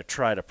kind of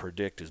try to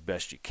predict as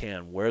best you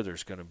can where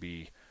there's going to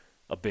be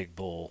a big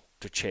bull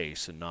to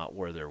chase and not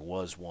where there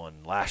was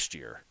one last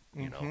year,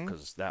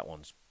 because that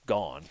one's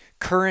gone.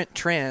 Current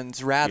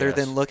trends rather Yes.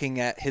 than looking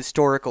at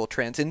historical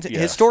trends. And Yes.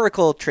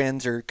 historical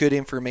trends are good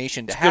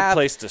information to It's a good have.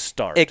 place to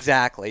start.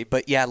 Exactly.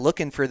 But yeah,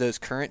 looking for those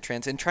current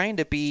trends and trying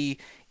to be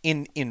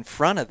in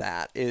front of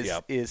that is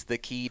Yep. is the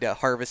key to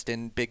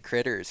harvesting big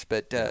critters.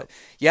 But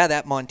yeah,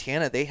 that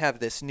Montana, they have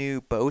this new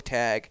bow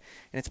tag,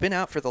 and it's been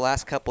out for the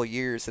last couple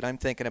years that I'm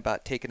thinking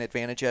about taking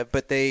advantage of.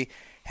 But they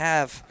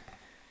have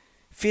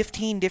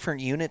 15 different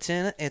units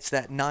in it. It's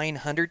that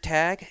 900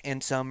 tag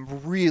and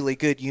some really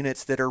good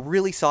units that are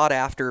really sought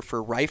after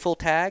for rifle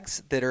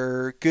tags that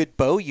are good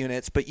bow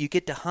units, but you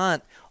get to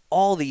hunt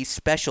all these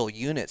special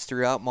units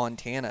throughout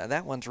Montana.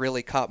 That one's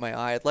really caught my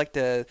eye. I'd like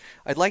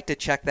to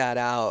check that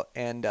out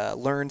and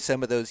learn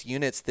some of those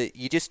units that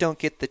you just don't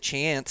get the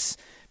chance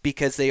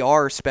because they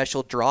are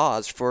special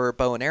draws for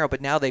bow and arrow,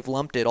 but now they've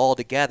lumped it all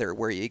together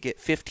where you get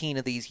 15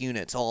 of these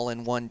units all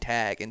in one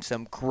tag in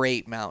some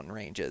great mountain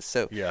ranges.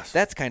 So Yes.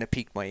 that's kind of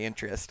piqued my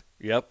interest.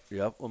 Yep.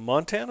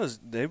 Well,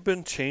 they've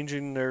been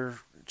changing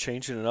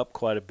it up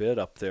quite a bit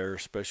up there,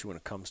 especially when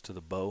it comes to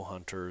the bow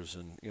hunters,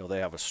 and they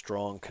have a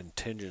strong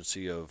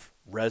contingency of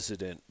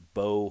resident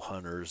bow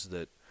hunters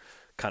that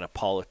kind of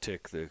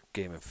politic the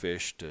Game and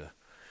Fish to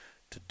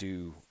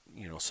do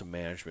some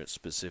management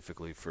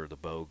specifically for the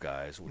bow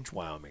guys, which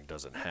Wyoming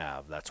doesn't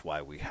have. That's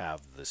why we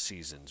have the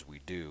seasons we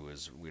do,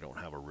 is we don't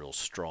have a real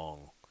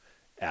strong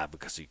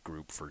advocacy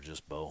group for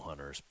just bow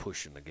hunters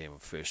pushing the Game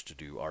and Fish to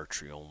do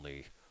archery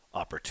only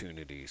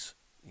opportunities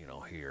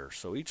here.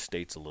 So each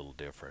state's a little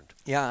different.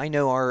 Yeah, I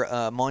know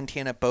our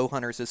Montana Bow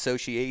Hunters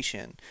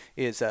Association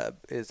is a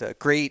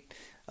great.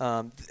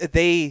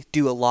 They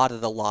do a lot of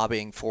the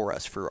lobbying for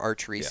us for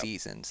archery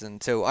seasons,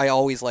 and so I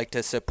always like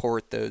to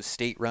support those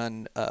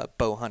state-run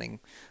bow hunting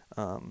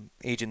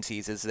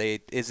agencies as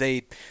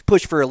they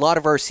push for a lot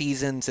of our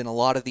seasons and a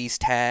lot of these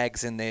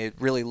tags, and they're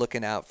really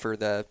looking out for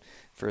the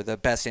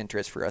best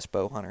interest for us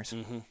bow hunters.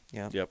 Mm-hmm.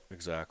 Yeah. Yep,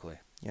 exactly.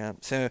 Yeah.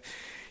 So,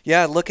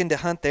 yeah, looking to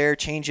hunt there,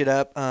 change it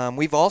up.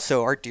 We've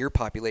also, our deer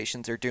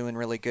populations are doing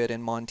really good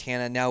in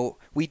Montana. Now,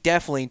 we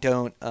definitely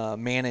don't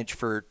manage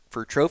for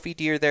trophy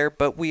deer there,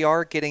 but we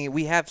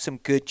have some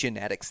good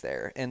genetics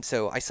there. And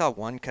so I saw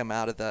one come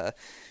out of the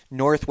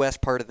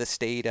northwest part of the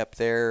state up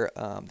there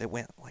that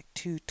went like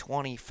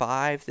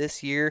 225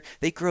 this year.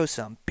 They grow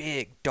some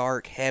big,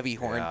 dark, heavy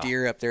horn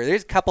deer up there.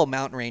 There's a couple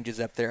mountain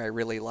ranges up there I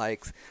really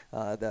like.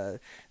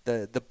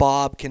 The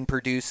Bob can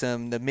produce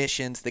them, the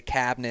Missions, the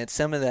Cabinets,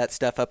 some of that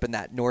stuff up in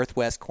that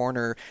northwest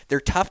corner. They're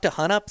tough to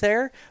hunt up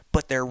there,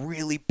 but they're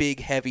really big,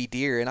 heavy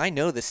deer. And I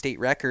know the state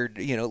record,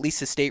 at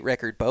least the state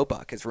record bow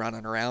buck is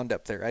running around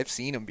up there. I've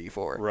seen them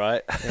before.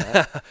 Right.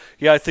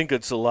 Yeah, I think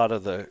it's a lot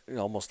of the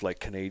almost like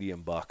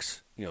Canadian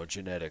bucks,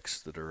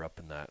 genetics that are up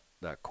in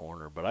that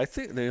corner. But I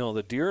think,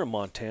 the deer in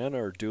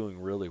Montana are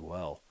doing really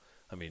well.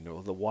 I mean,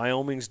 the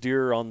Wyoming's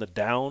deer are on the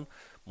down,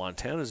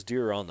 Montana's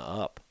deer are on the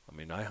up. I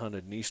mean, I've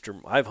hunted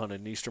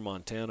in eastern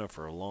Montana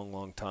for a long,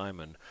 long time,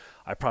 and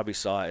I probably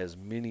saw as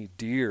many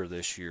deer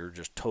this year,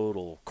 just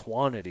total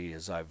quantity,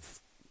 as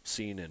I've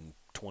seen in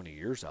 20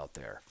 years out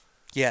there.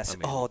 Yes. I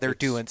mean, they're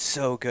doing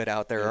so good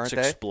out there, aren't they?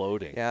 It's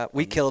exploding. Yeah.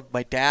 We killed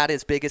my dad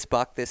his biggest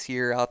buck this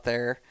year out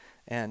there.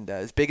 And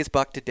his biggest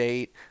buck to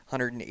date,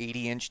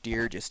 180-inch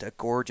deer, just a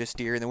gorgeous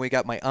deer. And then we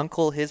got my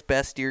uncle, his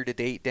best deer to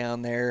date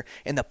down there.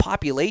 And the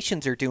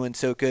populations are doing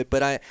so good,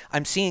 but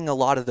I'm seeing a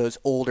lot of those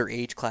older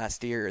age class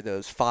deer,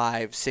 those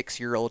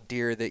 5-6-year-old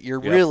deer that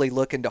you're really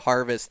looking to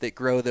harvest that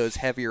grow those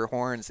heavier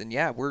horns. And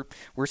yeah, we're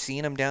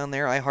seeing them down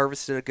there. I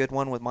harvested a good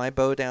one with my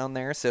bow down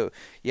there. So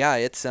yeah,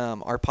 it's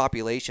our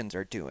populations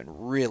are doing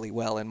really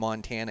well in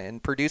Montana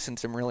and producing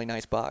some really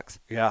nice bucks.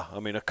 Yeah, I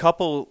mean, a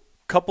couple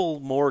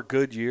more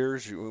good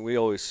years. We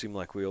always seem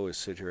like we always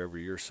sit here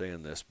every year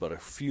saying this, but a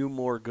few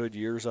more good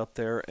years up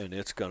there and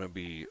it's going to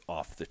be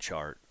off the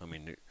chart. I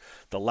mean,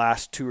 the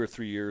last 2 or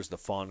 3 years the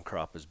fawn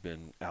crop has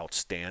been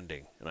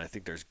outstanding, and I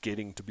think there's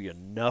getting to be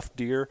enough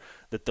deer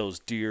that those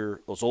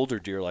older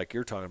deer like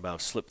you're talking about,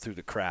 slip through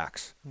the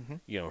cracks,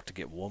 to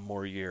get one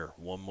more year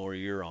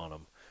on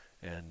them,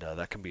 and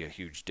that can be a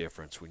huge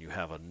difference when you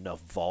have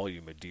enough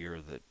volume of deer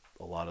that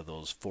a lot of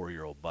those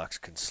 4-year-old bucks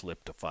can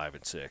slip to 5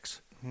 and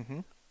 6. Mm-hmm.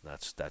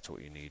 That's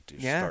what you need to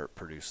start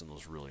producing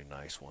those really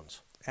nice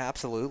ones.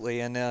 Absolutely,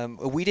 and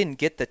we didn't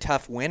get the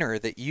tough winter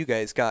that you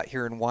guys got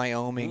here in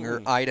Wyoming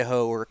or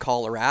Idaho or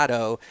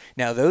Colorado.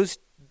 Now those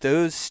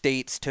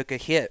states took a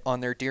hit on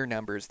their deer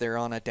numbers. They're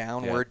on a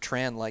downward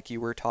trend, like you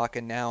were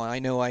talking now. And I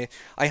know I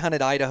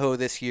hunted Idaho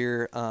this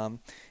year.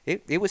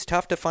 It was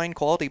tough to find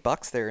quality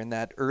bucks there in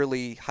that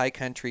early high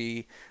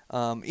country.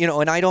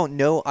 And I don't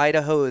know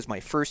Idaho. It was my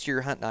first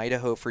year hunting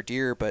Idaho for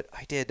deer, but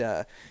I did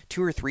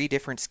 2 or 3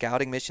 different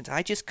scouting missions.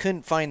 I just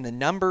couldn't find the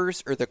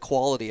numbers or the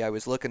quality I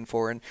was looking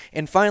for,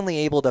 and finally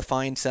able to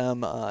find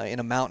some in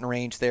a mountain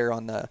range there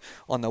on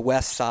the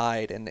west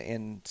side,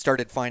 and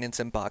started finding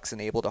some bucks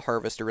and able to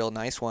harvest a real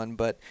nice one.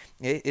 But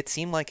it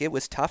seemed like it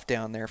was tough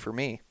down there for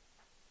me.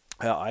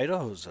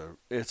 Idaho's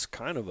it's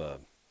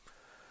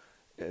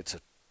a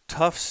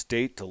tough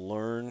state to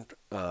learn.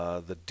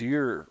 The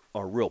deer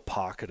are real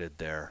pocketed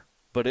there,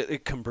 but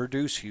it can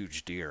produce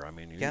huge deer. I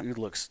mean, you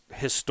look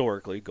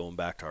historically, going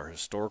back to our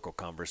historical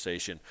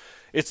conversation,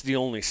 it's the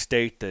only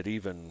state that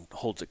even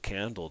holds a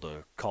candle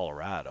to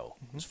Colorado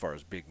as far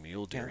as big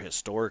mule deer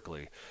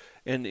historically.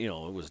 And, it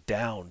was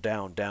down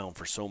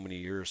for so many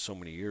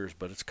years,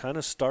 but it's kind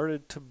of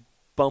started to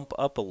bump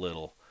up a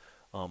little.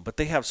 But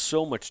they have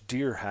so much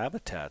deer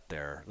habitat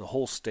there. The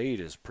whole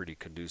state is pretty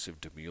conducive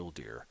to mule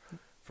deer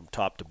from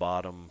top to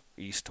bottom,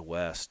 east to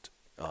west.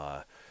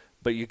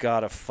 But you got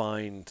to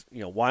find,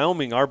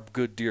 Wyoming, our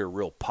good deer are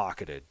real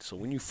pocketed. So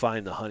when you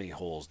find the honey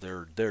holes,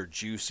 they're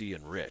juicy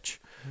and rich.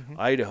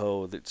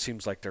 Idaho, it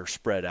seems like they're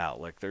spread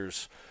out. Like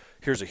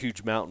here's a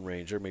huge mountain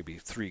range. There may be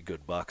 3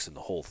 good bucks in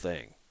the whole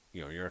thing.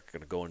 You're not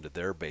going to go into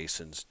their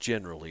basins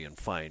generally and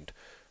find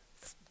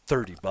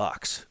 30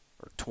 bucks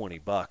or 20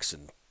 bucks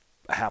and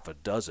half a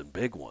dozen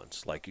big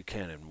ones like you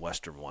can in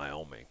western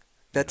Wyoming.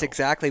 That's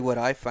exactly what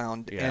I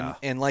found. Yeah.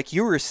 And like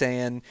you were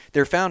saying,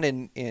 they're found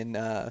in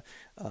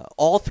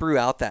all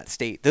throughout that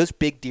state. Those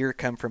big deer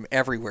come from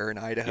everywhere in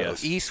Idaho.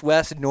 Yes. East,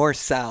 west, north,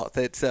 south.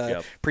 It's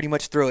pretty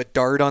much throw a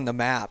dart on the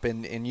map,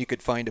 and you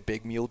could find a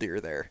big mule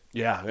deer there.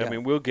 Yeah, I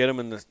mean, we'll get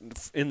them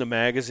in the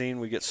magazine.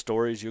 We get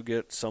stories. You'll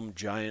get some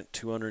giant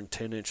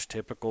 210-inch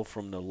typical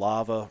from the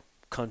lava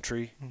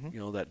country,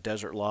 that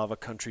desert lava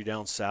country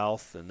down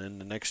south. And then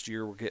the next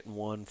year we're getting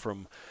one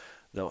from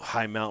the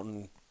high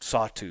mountain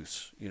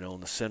sawtooths, in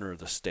the center of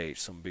the state,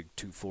 some big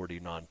 240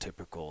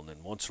 non-typical. And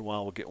then once in a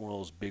while we'll get one of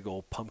those big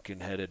old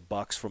pumpkin-headed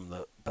bucks from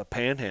the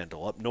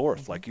panhandle up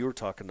north, like you were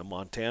talking, the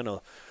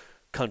Montana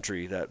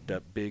country,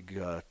 that big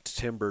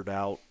timbered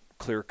out,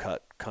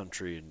 clear-cut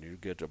country, and you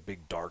get a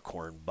big dark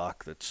horn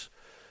buck that's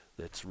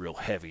real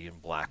heavy and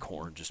black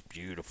horn, just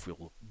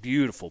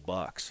beautiful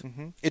bucks.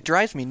 It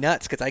drives me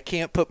nuts because I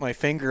can't put my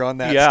finger on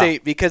that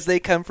state because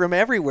they come from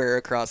everywhere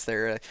across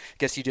there. I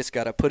guess you just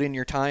got to put in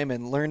your time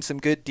and learn some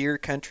good deer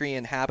country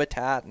and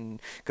habitat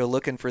and go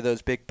looking for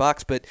those big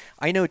bucks. But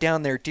I know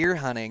down there deer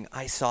hunting,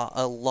 I saw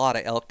a lot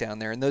of elk down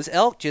there, and those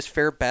elk just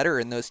fare better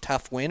in those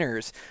tough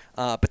winters.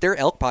 But their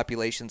elk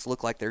populations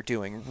look like they're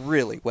doing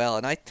really well,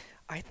 and I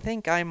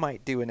think I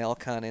might do an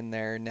elk hunt in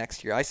there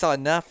next year. I saw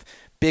enough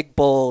big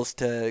bulls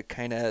to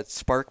kind of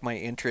spark my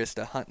interest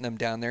of hunting them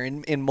down there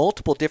in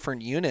multiple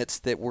different units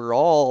that were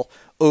all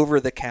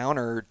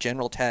over-the-counter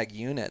general tag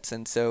units.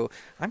 And so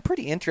I'm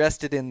pretty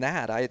interested in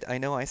that. I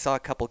know I saw a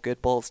couple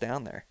good bulls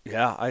down there.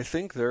 Yeah, I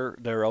think their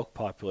elk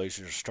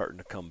populations are starting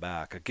to come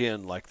back.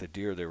 Again, like the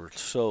deer, they were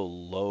so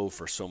low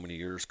for so many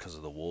years because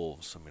of the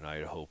wolves. I mean,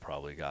 Idaho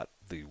probably got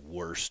the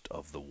worst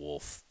of the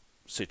wolf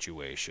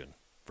situation.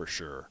 For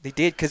sure. They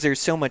did, because there's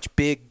so much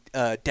big,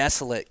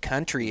 desolate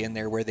country in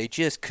there where they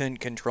just couldn't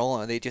control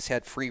them. They just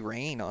had free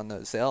reign on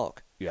those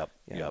elk. Yep.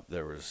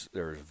 There was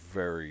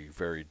very,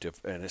 very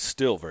and it's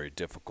still very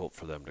difficult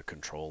for them to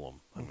control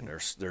them. I mean,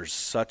 there's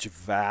such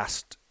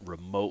vast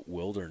remote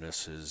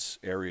wildernesses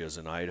areas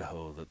in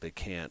Idaho that they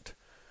can't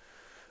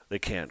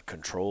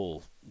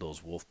control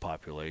those wolf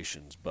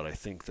populations. But I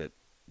think that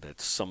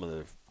some of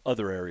the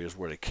other areas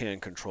where they can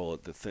control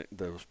it,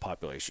 those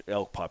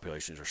elk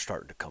populations are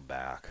starting to come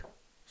back.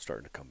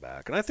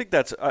 And I think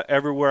that's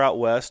everywhere out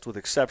west, with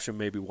exception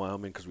maybe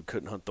Wyoming, because we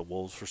couldn't hunt the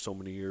wolves for so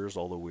many years,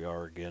 although we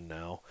are again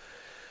now.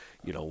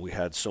 We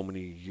had so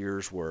many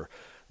years where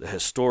the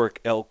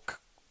historic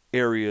elk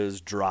areas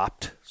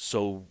dropped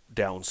so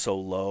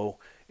low,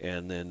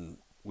 and then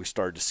we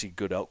started to see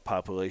good elk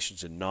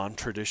populations in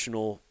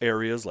non-traditional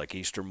areas like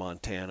eastern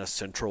Montana,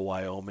 central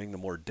Wyoming, the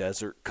more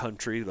desert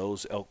country.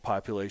 Those elk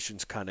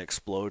populations kind of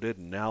exploded,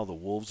 and now the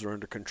wolves are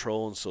under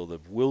control, and so the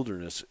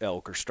wilderness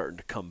elk are starting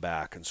to come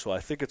back. And so I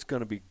think it's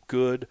going to be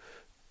good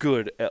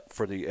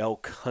for the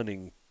elk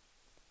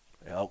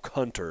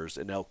hunters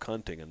and elk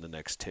hunting in the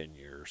next 10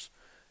 years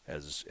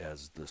as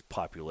the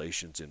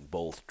populations in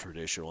both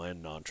traditional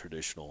and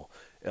non-traditional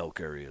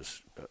elk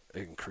areas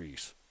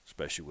increase,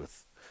 especially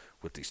with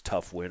these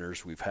tough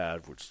winters we've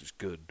had, which is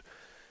good,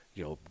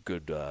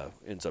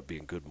 ends up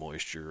being good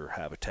moisture,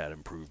 habitat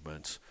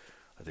improvements.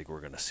 I think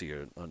we're going to see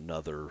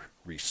another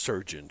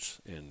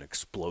resurgence and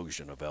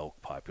explosion of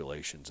elk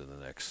populations in the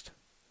next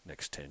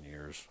 10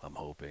 years, I'm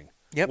hoping.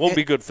 Yep. Won't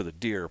be good for the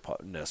deer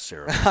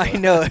necessarily. I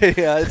know.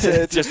 Yeah,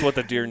 It's just what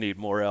the deer need,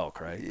 more elk,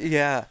 right?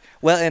 Yeah.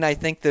 Well, and I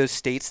think those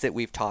states that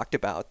we've talked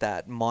about,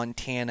 that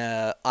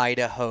Montana,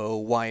 Idaho,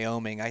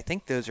 Wyoming, I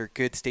think those are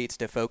good states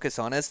to focus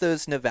on. As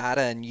those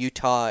Nevada and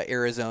Utah,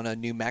 Arizona,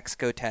 New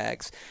Mexico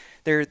tags,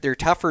 they're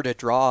tougher to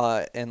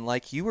draw, and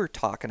like you were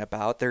talking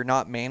about, they're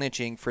not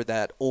managing for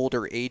that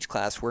older age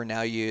class where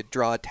now you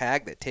draw a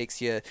tag that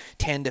takes you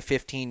 10 to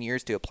 15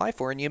 years to apply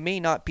for, and you may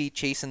not be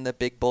chasing the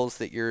big bulls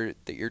that you're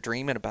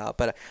dreaming about.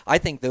 But I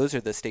think those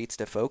are the states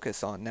to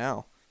focus on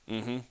now.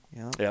 Mm-hmm.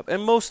 Yeah. Yeah,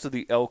 and most of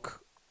the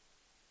elk,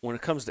 when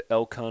it comes to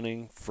elk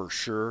hunting, for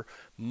sure,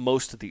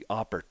 most of the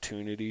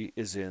opportunity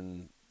is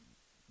in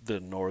the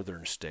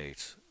northern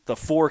states. The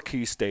 4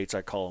 key states,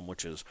 I call them,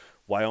 which is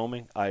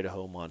Wyoming,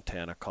 Idaho,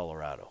 Montana,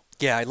 Colorado.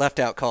 Yeah, I left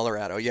out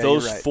Colorado. Yeah,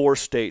 those you're right. 4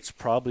 states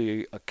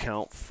probably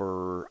account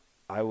for,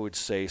 I would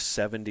say,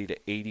 70 to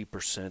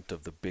 80%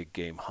 of the big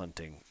game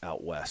hunting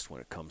out west when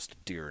it comes to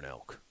deer and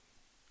elk,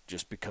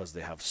 just because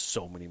they have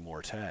so many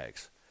more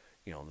tags.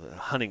 You know, the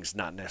hunting's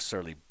not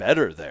necessarily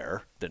better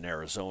there than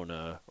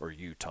Arizona or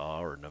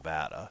Utah or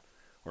Nevada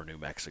or New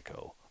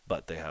Mexico,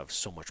 but they have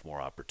so much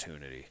more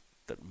opportunity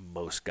that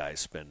most guys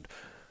spend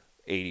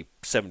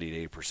 70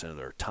 to 80% of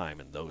their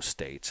time in those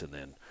states, and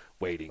then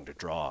waiting to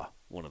draw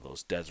one of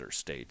those desert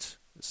states,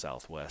 the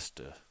Southwest,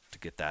 to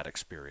get that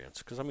experience.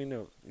 Because I mean,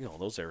 you know,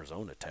 those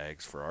Arizona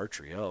tags for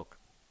archery elk,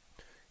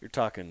 you're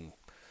talking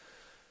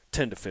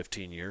 10 to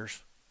 15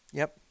 years.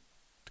 Yep.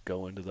 To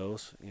go into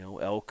those, you know,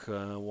 elk,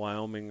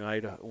 Wyoming,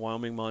 Idaho,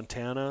 Wyoming,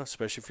 Montana,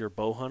 especially if you're a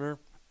bow hunter,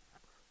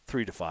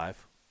 3 to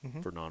 5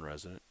 for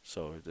non-resident.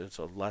 So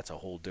that's a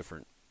whole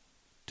different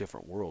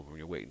world when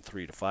you're waiting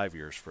 3 to 5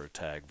 years for a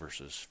tag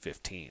versus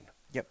 15.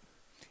 Yep.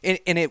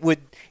 And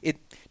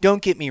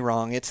don't get me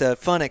wrong, it's a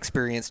fun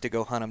experience to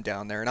go hunt them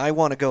down there, and I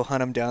want to go hunt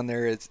them down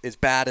there as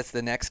bad as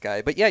the next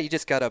guy. But yeah, you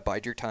just got to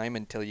bide your time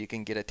until you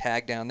can get a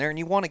tag down there, and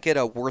you want to get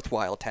a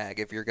worthwhile tag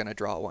if you're going to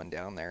draw one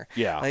down there.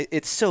 Yeah.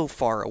 It's so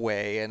far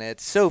away, and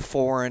it's so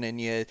foreign, and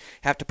you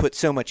have to put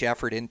so much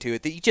effort into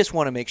it that you just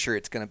want to make sure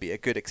it's going to be a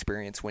good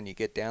experience when you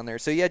get down there.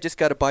 So yeah, just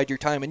got to bide your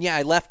time. And yeah,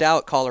 I left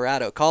out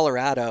Colorado.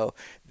 Colorado,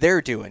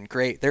 they're doing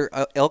great. Their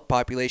elk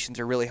populations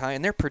are really high,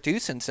 and they're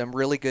producing some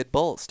really good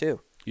bulls too.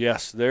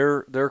 Yes,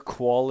 their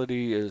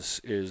quality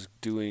is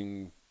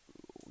doing,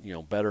 you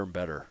know, better and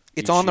better.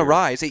 It's on the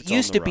rise. It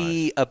used to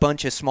be a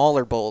bunch of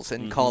smaller bulls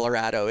in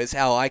Colorado is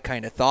how I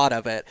kind of thought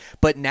of it.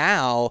 But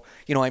now,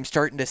 you know, I'm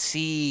starting to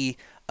see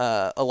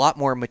a lot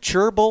more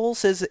mature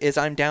bulls as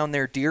I'm down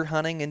there deer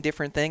hunting and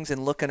different things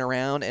and looking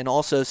around, and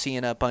also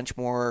seeing a bunch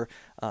more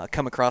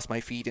come across my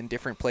feed in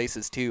different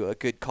places too,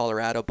 good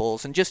Colorado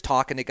bulls, and just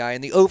talking to guy.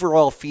 And the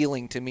overall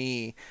feeling to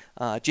me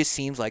just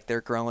seems like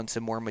they're growing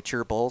some more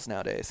mature bulls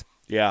nowadays.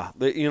 Yeah,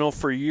 you know,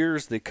 for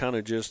years they kind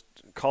of just,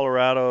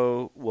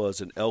 Colorado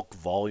was an elk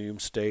volume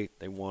state.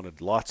 They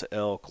wanted lots of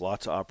elk,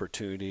 lots of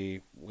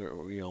opportunity.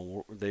 You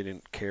know, they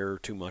didn't care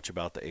too much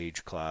about the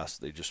age class.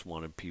 They just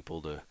wanted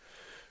people to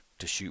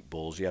shoot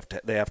bulls. They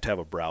have to have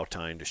a brow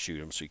tine to shoot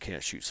them, so you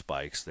can't shoot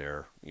spikes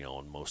there. You know,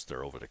 and most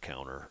they're over the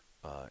counter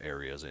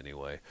areas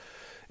anyway.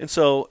 And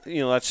so,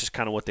 you know, that's just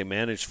kind of what they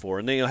managed for.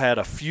 And they had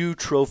a few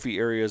trophy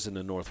areas in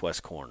the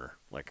northwest corner,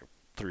 like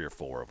 3 or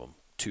 4 of them.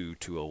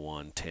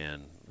 201,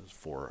 10,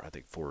 4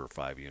 or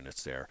 5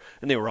 units there,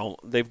 and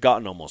they've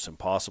gotten almost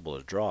impossible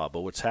to draw.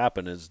 But what's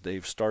happened is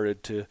they've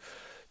started to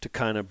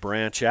kind of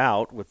branch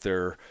out with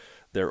their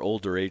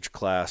older age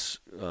class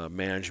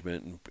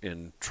management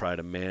and try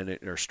to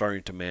manage, or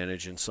starting to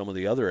manage in some of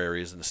the other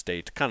areas in the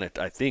state to kind of,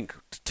 I think,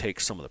 to take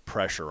some of the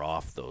pressure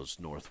off those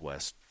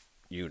northwest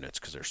units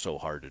because they're so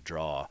hard to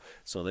draw.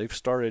 So they've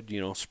started,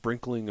 you know,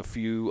 sprinkling a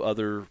few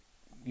other,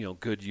 you know,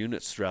 good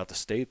units throughout the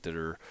state that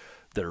are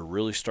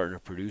really starting to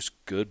produce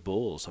good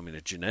bulls. I mean,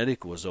 the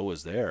genetic was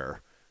always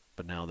there,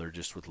 but now they're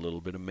just with a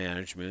little bit of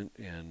management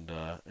and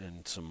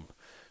some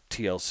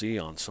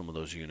TLC on some of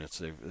those units.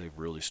 They've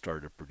really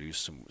started to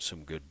produce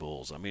some good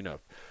bulls. I mean, a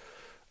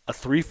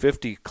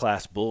 350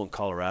 class bull in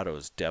Colorado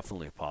is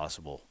definitely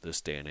possible this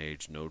day and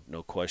age.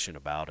 No question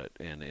about it,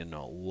 and in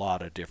a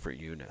lot of different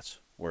units.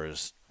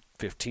 Whereas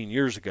 15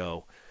 years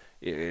ago,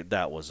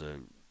 that was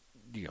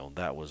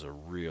a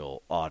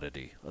real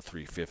oddity, a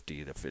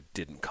 350, if it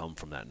didn't come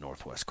from that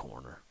northwest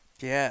corner.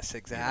 Yes,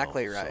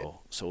 exactly, you know, right.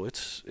 So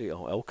it's, you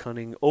know, elk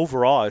hunting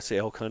overall, I'd say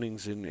elk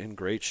hunting's in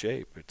great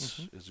shape.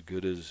 It's as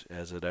good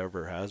as it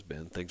ever has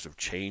been. Things have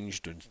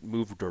changed and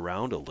moved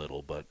around a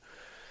little, but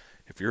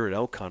if you're an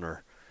elk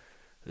hunter,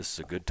 this is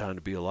a good time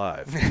to be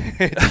alive.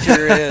 It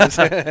sure is.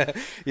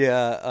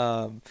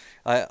 Yeah,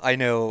 I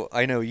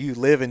know you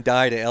live and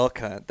die to elk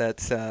hunt.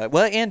 That's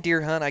well, and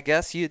deer hunt. I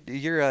guess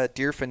you're a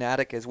deer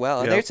fanatic as well.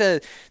 And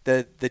Yep.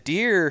 there's the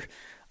deer.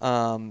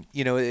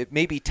 It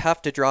may be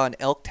tough to draw an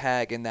elk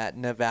tag in that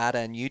Nevada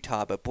and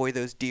Utah, but boy,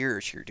 those deer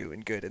are sure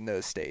doing good in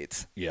those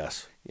states.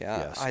 Yes.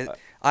 Yeah, Yes.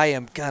 I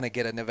am going to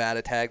get a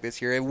Nevada tag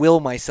this year. I will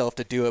myself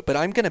to do it, but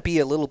I'm going to be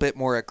a little bit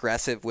more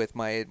aggressive with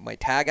my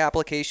tag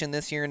application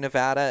this year in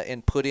Nevada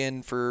and put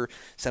in for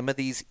some of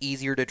these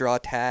easier to draw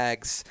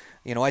tags.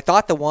 I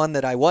thought the one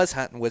that I was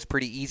hunting was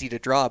pretty easy to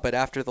draw, but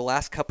after the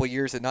last couple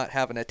years of not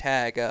having a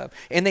tag,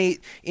 and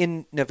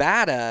in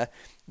Nevada,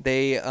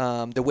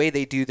 the way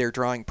they do their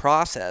drawing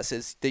process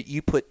is that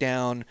you put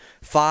down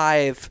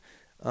five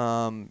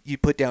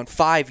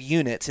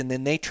units, and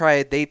then they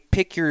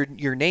pick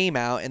your name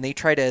out, and they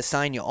try to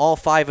assign you all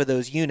 5 of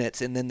those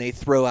units, and then they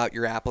throw out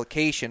your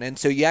application. And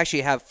so you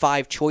actually have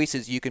 5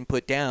 choices you can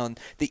put down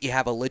that you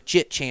have a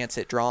legit chance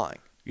at drawing.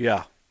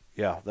 Yeah,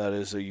 that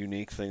is a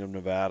unique thing of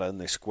Nevada,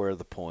 and they square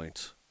the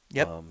points.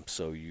 Yep.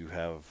 So you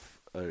have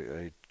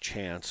a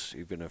chance,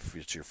 even if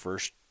it's your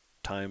first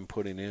time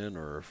putting in,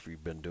 or if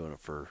you've been doing it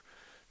for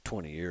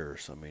 20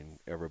 years. I mean,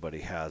 everybody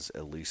has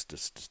at least a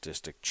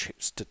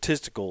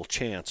statistical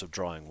chance of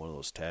drawing one of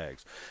those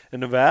tags.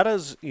 And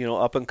Nevada's,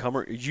 up and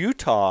comer.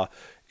 Utah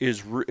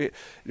is,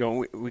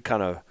 we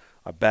kind of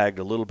bagged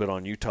a little bit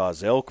on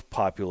Utah's elk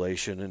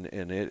population,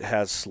 and it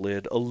has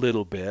slid a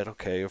little bit.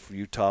 Okay, if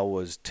Utah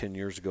was 10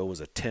 years ago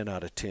was a 10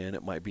 out of 10,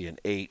 it might be an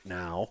 8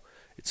 now.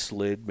 It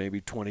slid maybe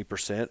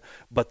 20%,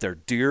 but their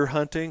deer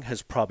hunting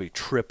has probably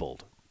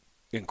tripled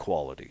in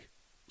quality.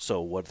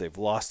 So what they've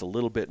lost a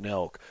little bit in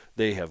elk,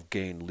 they have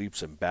gained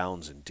leaps and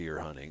bounds in deer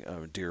hunting,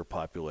 deer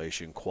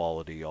population,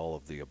 quality, all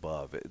of the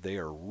above. They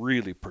are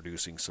really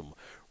producing some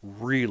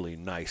really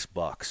nice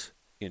bucks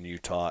in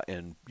Utah,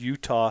 and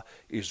Utah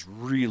is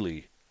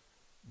really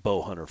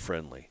bow hunter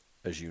friendly,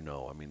 as you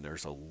know. I mean,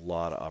 there's a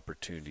lot of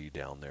opportunity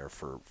down there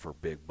for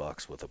big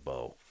bucks with a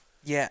bow.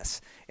 Yes,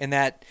 and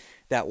that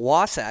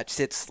Wasatch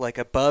sits like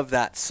above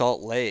that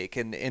Salt Lake,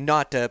 and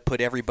not to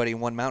put everybody in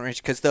one mountain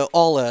range, because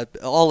all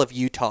of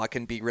Utah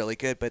can be really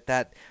good, but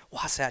that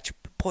Wasatch,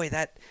 boy,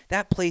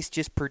 that place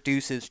just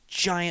produces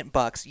giant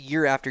bucks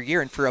year after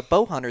year. And for a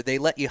bow hunter, they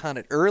let you hunt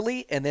it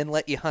early and then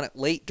let you hunt it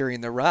late during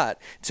the rut.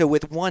 So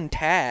with one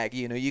tag,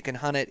 you can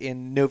hunt it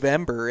in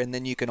November, and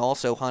then you can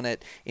also hunt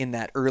it in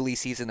that early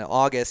season of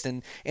August.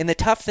 And the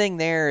tough thing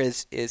there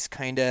is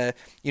kind of,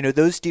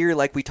 those deer,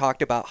 like we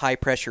talked about, high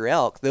pressure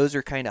elk, those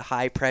are kind of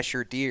high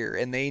pressure deer,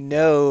 and they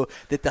know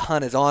that the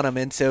hunt is on them,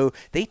 and so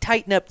they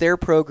tighten up their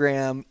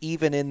program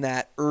even in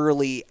that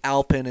early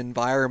alpine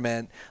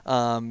environment.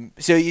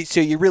 So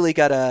you really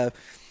gotta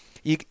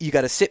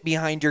sit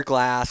behind your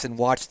glass and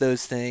watch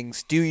those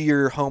things, do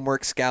your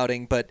homework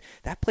scouting. But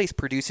that place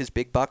produces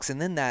big bucks, and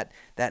then that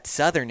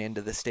southern end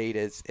of the state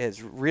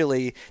is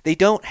really, they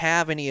don't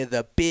have any of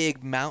the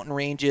big mountain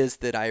ranges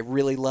that I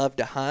really love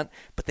to hunt,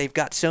 but they've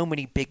got so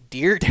many big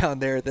deer down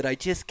there that I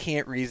just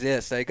can't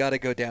resist. I got to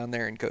go down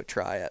there and go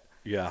try it.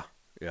 Yeah,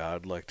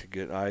 I'd like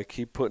to I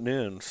keep putting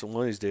in. So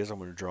one of these days I'm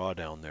going to draw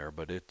down there,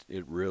 but it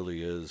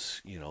really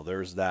is,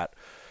 there's that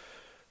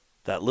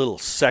little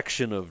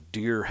section of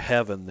deer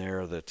heaven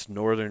there that's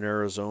northern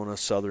Arizona,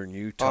 southern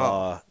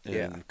Utah,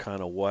 and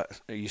kind of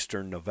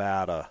eastern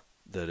Nevada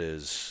that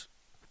is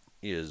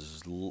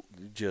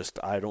just,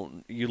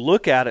 you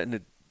look at it, and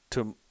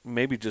to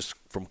maybe just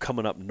from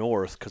coming up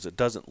north, because it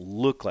doesn't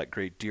look like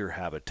great deer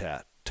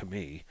habitat to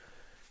me,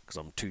 because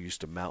I'm too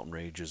used to mountain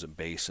ranges and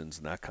basins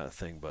and that kind of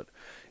thing, but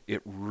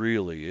it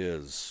really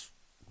is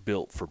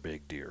built for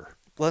big deer.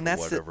 Well, and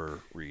that's whatever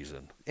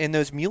reason. And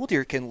those mule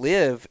deer can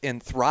live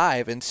and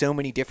thrive in so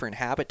many different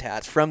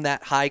habitats, from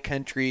that high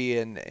country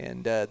and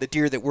the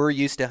deer that we're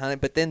used to hunting.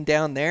 But then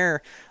down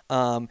there,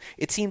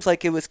 it seems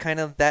like it was kind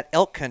of that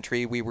elk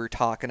country we were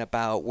talking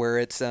about, where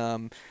it's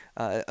a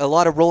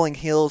lot of rolling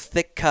hills,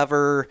 thick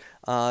cover.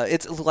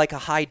 It's like a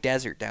high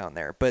desert down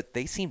there, but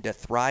they seem to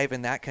thrive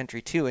in that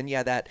country too. And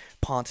yeah, that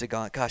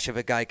Paunsaugunt, gosh, if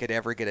a guy could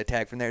ever get a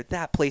tag from there,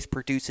 that place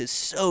produces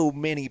so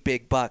many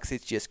big bucks.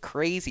 It's just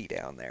crazy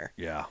down there.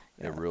 Yeah.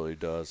 It really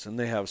does. And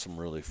they have some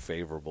really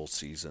favorable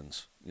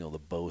seasons. The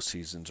bow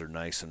seasons are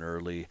nice and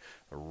early.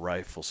 The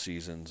rifle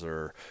seasons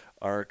are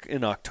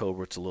in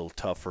October. It's a little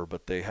tougher,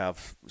 but they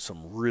have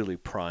some really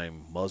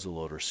prime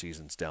muzzleloader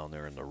seasons down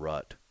there in the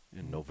rut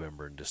in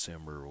November and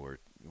December,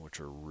 which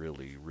are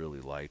really, really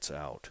lights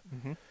out.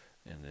 Mm-hmm.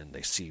 And then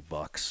they see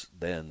bucks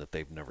then that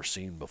they've never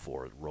seen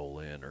before roll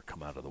in or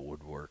come out of the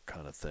woodwork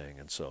kind of thing.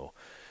 And so,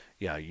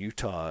 yeah,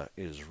 Utah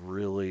is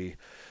really...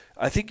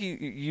 I think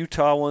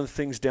Utah, one of the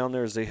things down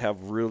there is they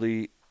have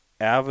really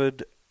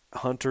avid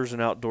hunters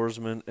and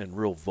outdoorsmen, and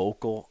real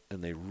vocal,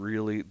 and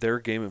their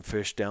Game and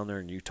Fish down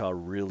there in Utah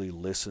really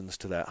listens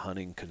to that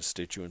hunting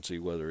constituency,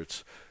 whether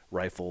it's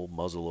rifle,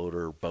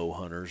 muzzleloader, bow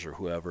hunters, or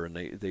whoever, and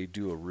they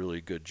do a really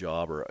good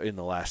job, or in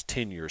the last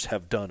 10 years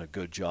have done a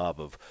good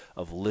job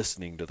of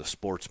listening to the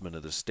sportsmen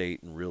of the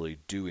state and really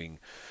doing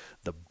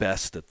the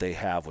best that they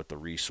have with the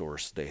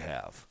resource they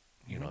have.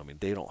 I mean,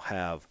 they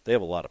have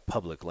a lot of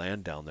public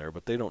land down there,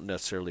 but they don't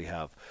necessarily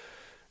have,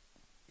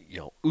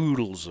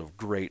 oodles of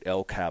great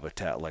elk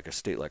habitat like a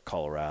state like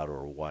Colorado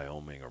or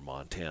Wyoming or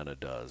Montana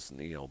does. And,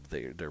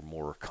 they're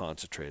more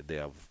concentrated. They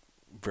have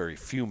very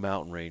few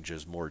mountain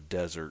ranges, more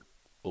desert,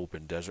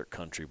 open desert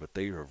country, but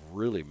they have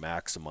really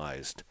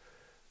maximized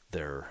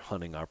their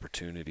hunting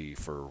opportunity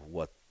for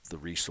what the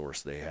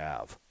resource they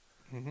have.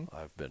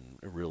 I've been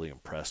really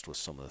impressed with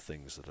some of the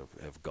things that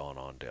have gone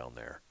on down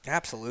there.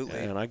 Absolutely.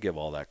 And I give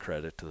all that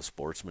credit to the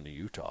sportsmen of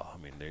Utah. I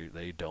mean,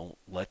 they don't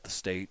let the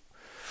state,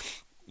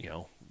 they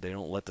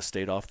don't let the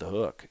state off the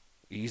hook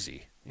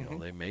easy.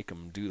 They make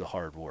them do the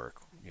hard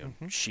work.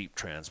 Sheep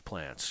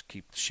transplants,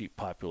 keep the sheep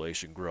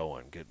population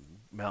growing, get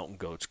mountain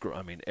goats grow.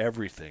 I mean,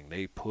 everything.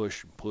 They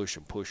push and push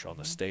and push on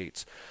the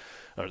state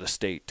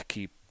to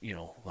keep,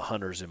 the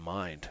hunters in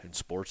mind and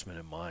sportsmen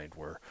in mind,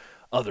 where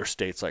other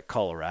states like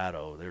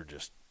Colorado,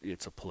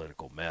 it's a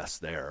political mess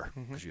there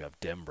because you have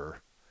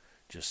Denver,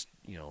 just,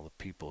 the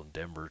people in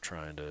Denver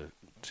trying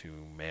to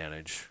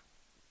manage,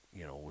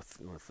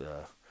 with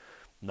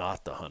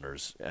not the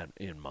hunters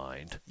in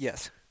mind.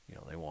 Yes.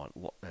 They want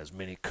as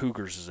many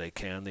cougars as they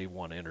can. They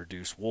want to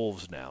introduce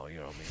wolves now.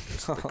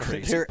 Just the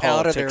crazy They're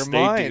out of their politics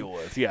mind. they deal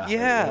with. Yeah. Yeah,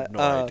 I have no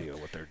idea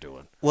what they're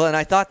doing. Well, and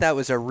I thought that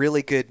was a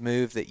really good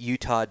move that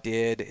Utah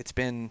did. It's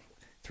been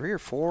 3 or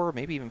 4,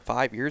 maybe even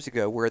 5 years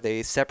ago, where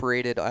they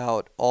separated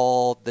out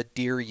all the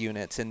deer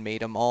units and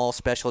made them all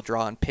special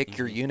draw and pick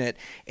your unit.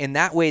 And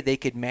that way they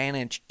could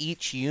manage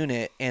each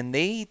unit, and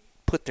they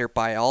put their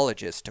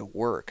biologists to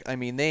work. I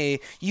mean,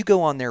 you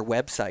go on their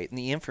website and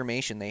the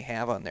information they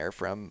have on there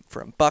from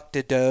buck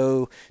to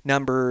doe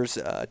numbers,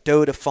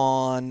 doe to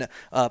fawn,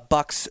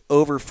 bucks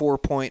over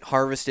 4-point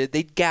harvested.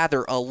 They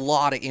gather a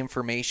lot of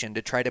information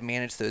to try to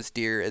manage those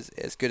deer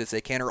as good as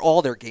they can, or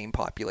all their game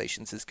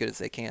populations as good as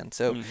they can.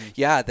 So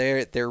yeah,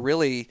 they're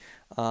really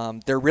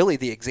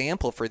the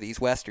example for these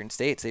western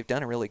states. They've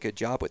done a really good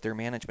job with their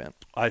management.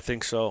 I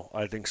think so.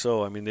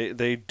 I mean,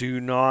 they do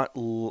not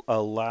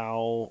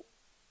allow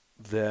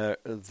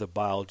the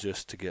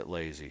biologists to get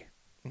lazy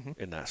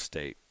in that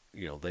state.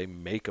 They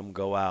make them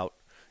go out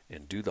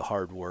and do the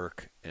hard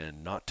work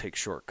and not take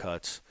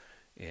shortcuts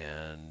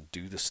and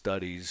do the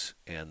studies,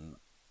 and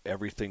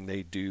everything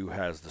they do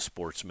has the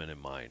sportsman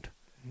in mind.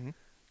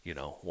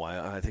 Why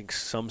I think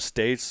some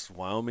states,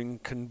 Wyoming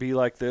can be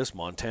like this,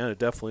 Montana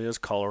definitely is,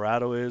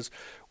 Colorado is,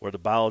 where the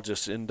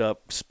biologists end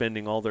up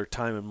spending all their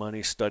time and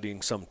money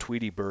studying some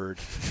Tweety bird,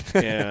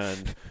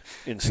 and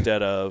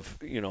instead of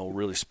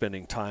really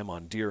spending time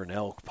on deer and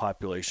elk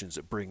populations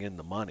that bring in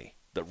the money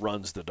that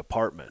runs the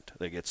department.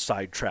 They get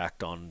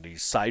sidetracked on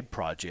these side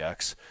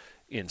projects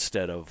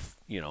instead of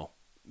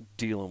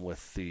dealing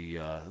with the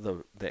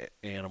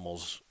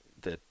animals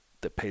that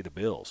pay the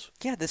bills.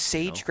 Yeah, the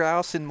sage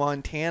grouse in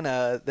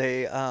Montana,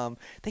 they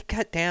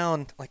cut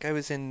down, like I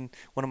was in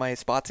one of my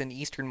spots in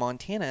eastern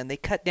Montana, and they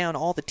cut down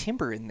all the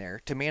timber in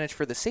there to manage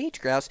for the sage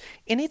grouse,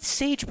 and it's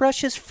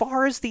sagebrush as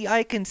far as the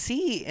eye can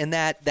see, and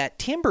that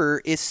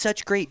timber is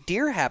such great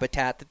deer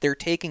habitat that they're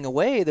taking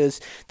away.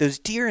 Those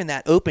deer in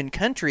that open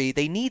country,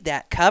 they need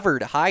that cover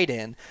to hide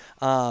in.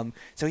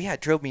 So yeah,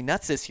 it drove me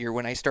nuts this year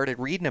when I started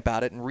reading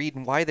about it and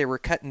reading why they were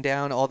cutting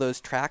down all those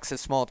tracts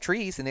of small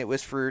trees, and it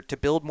was to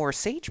build more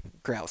sage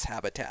grouse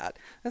habitat.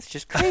 That's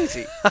just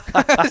crazy.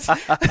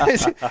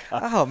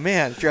 Oh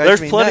man, it drives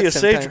there's me plenty nuts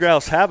of sage sometimes.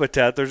 grouse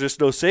habitat. There's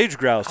just no sage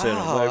grouse in them.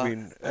 I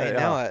mean, I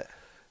know it.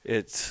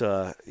 It's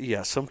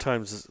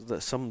sometimes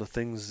some of the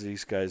things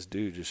these guys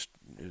do just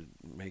it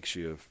makes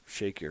you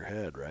shake your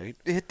head, right?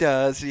 It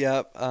does.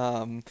 Yep.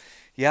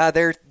 Yeah,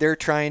 they're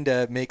trying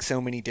to make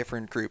so many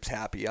different groups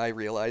happy. I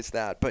realize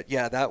that, but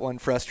yeah, that one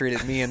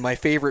frustrated me in my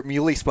favorite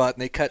muley spot,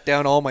 and they cut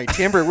down all my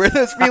timber where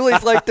those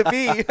muleys like to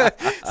be.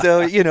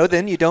 So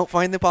then you don't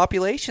find the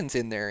populations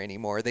in there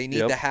anymore. They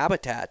need the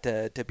habitat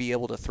to be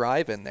able to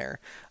thrive in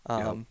there.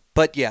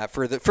 But yeah,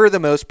 for the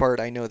most part,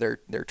 I know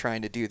they're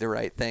trying to do the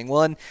right thing.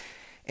 Well,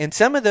 and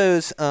some of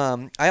those,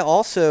 I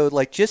also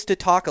like just to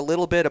talk a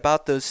little bit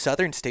about those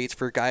southern states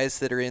for guys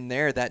that are in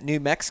there. That New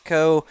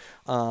Mexico,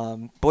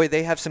 boy,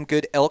 they have some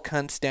good elk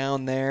hunts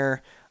down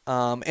there.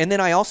 And then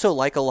I also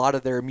like a lot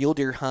of their mule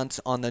deer hunts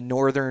on the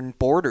northern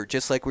border,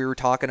 just like we were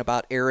talking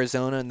about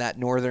Arizona and that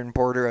northern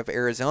border of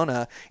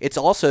Arizona. It's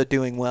also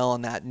doing well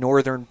on that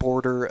northern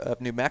border of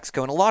New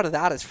Mexico, and a lot of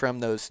that is from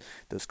those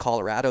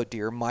Colorado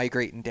deer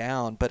migrating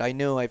down. But I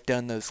know I've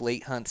done those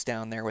late hunts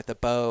down there with a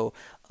bow.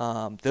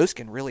 Those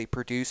can really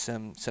produce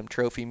some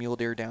trophy mule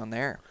deer down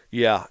there.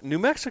 Yeah, New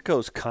Mexico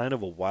is kind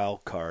of a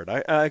wild card.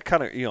 I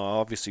kind of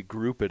obviously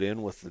group it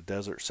in with the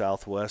desert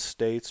Southwest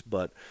states,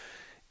 but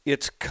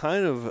it's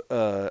kind of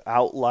an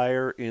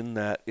outlier in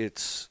that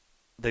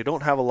they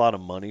don't have a lot of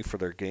money for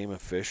their game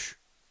and fish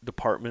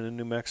department in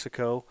New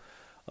Mexico.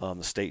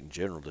 The state in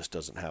general just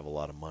doesn't have a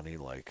lot of money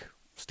like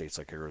states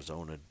like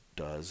Arizona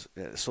does.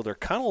 So they're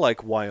kind of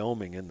like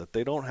Wyoming in that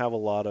they don't have a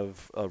lot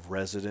of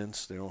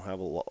residents. They don't have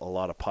a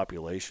lot of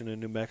population in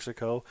New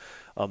Mexico.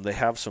 They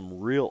have some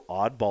real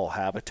oddball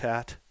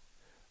habitat,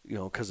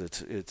 because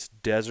it's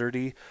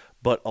deserty.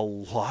 But a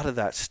lot of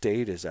that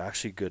state is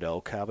actually good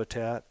elk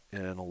habitat,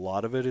 and a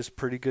lot of it is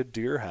pretty good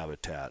deer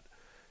habitat,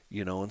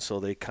 and so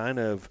they kind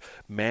of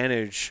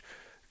manage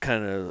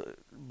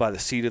by the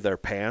seat of their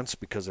pants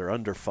because they're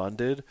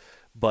underfunded,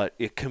 but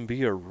it can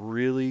be a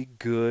really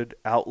good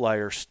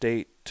outlier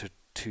state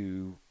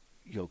to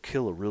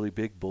kill a really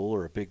big bull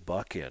or a big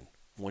buck in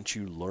once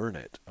you learn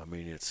it. I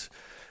mean,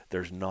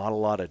 there's not a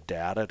lot of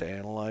data to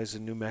analyze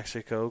in New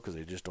Mexico because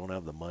they just don't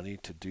have the money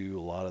to do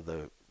a lot of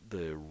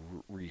the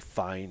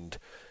refined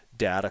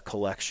data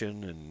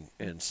collection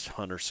and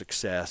hunter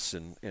success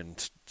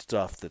and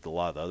stuff that a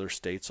lot of the other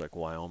states like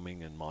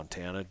Wyoming and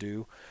Montana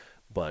do.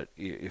 But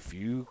if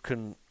you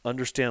can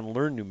understand and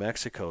learn New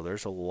Mexico,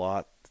 there's a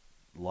lot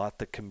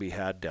that can be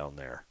had down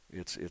there.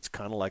 It's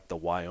kind of like the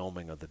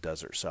Wyoming of the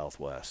desert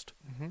Southwest.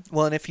 Mm-hmm.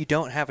 Well, and if you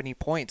don't have any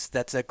points,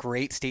 that's a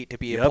great state to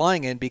be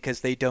applying in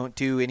because they don't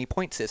do any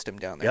point system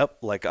down there. Yep,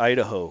 like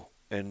Idaho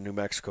and New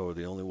Mexico are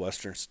the only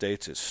western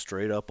states. It's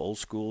straight up old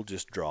school,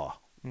 just draw.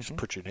 Just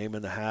put your name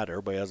in the hat.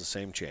 Everybody has the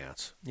same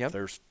chance. Yep.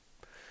 There's,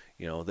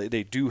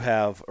 they do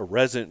have a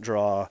resident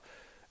draw,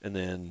 and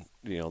then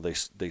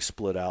they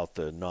split out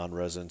the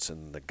non-residents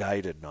and the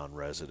guided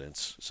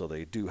non-residents. So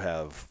they do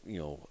have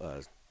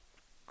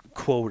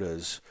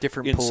quotas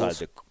different inside pools.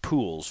 the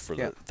pools for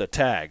the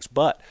tags.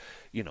 But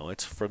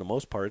it's for the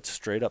most part it's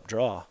straight up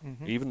draw.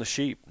 Even the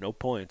sheep, no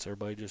points.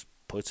 Everybody just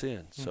puts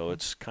in. So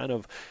it's kind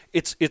of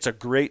it's a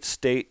great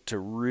state to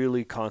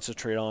really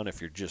concentrate on if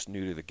you're just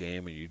new to the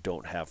game and you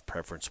don't have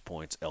preference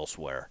points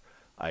elsewhere.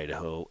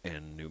 Idaho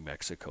and New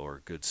Mexico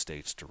are good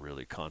states to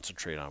really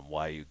concentrate on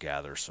why you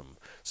gather some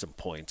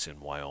points in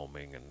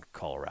Wyoming and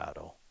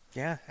Colorado.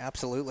 Yeah,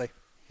 absolutely.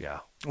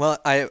 Yeah. Well,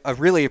 I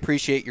really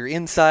appreciate your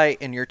insight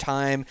and your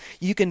time.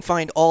 You can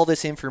find all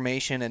this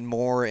information and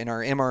more in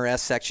our MRS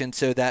section.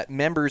 So that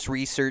members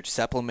research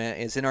supplement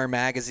is in our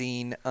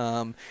magazine.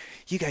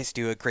 You guys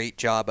do a great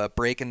job of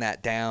breaking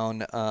that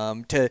down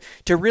to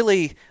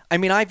really, I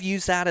mean, I've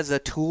used that as a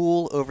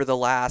tool over the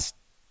last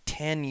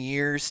 10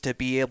 years to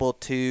be able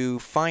to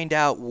find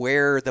out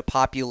where the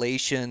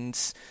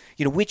populations,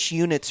 which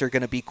units are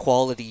going to be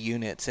quality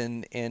units,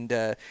 and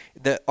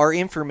our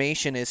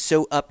information is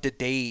so up to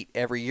date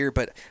every year.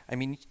 But I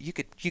mean, you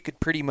could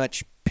pretty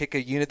much pick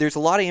a unit. There's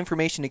a lot of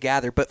information to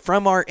gather, but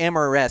from our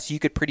MRS, you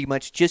could pretty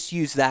much just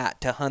use that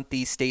to hunt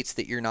these states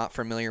that you're not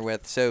familiar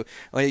with. So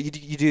you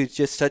do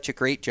just such a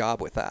great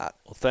job with that.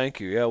 Well, thank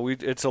you. Yeah,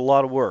 it's a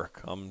lot of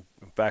work. I'm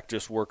in fact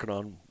just working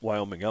on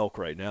Wyoming elk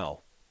right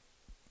now.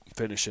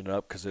 Finishing it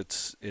up because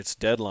its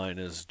deadline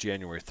is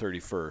January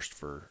 31st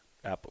for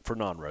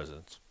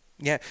non-residents.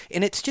 Yeah,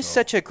 and it's just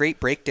such a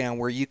great breakdown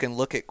where you can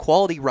look at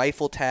quality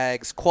rifle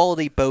tags,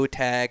 quality bow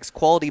tags,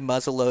 quality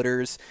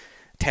muzzleloaders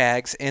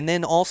tags, and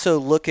then also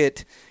look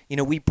at,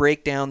 we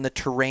break down the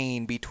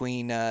terrain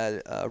between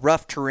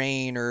rough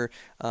terrain or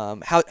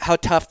how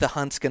tough the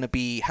hunt's going to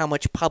be, how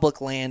much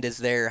public land is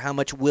there, how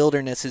much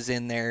wilderness is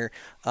in there,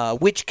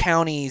 which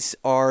counties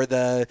are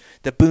the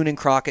Boone and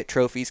Crockett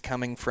trophies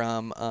coming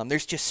from.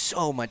 There's just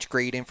so much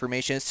great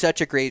information. It's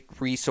such a great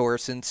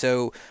resource, and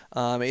so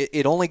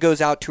it only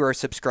goes out to our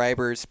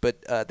subscribers,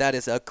 but that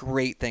is a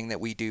great thing that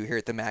we do here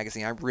at the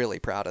magazine. I'm really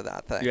proud of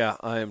that thing. Yeah,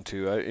 I am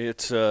too.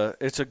 It's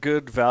a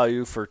good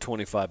value for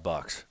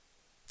 $25.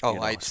 Oh,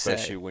 I'd say.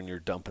 Especially when you're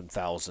dumping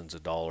thousands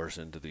of dollars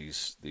into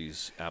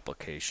these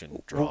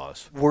application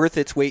draws. Worth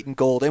its weight in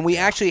gold. And we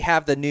actually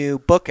have the new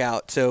book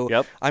out, so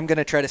Yep. I'm going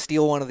to try to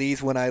steal one of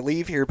these when I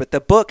leave here. But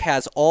the book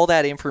has all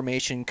that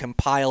information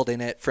compiled in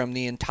it from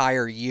the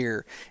entire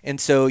year. And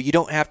so you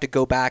don't have to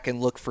go back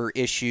and look for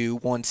issue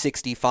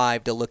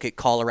 165 to look at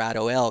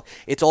Colorado elk.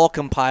 It's all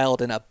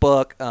compiled in a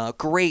book.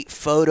 Great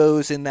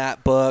photos in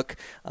that book,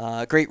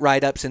 great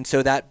write-ups. And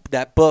so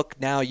that book,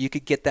 now you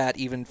could get that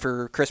even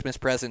for Christmas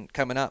present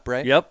coming up,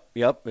 right?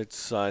 Yep.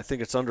 It's I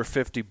think it's under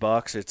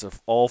 $50. It's a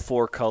all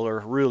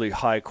 4-color, really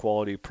high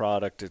quality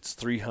product. It's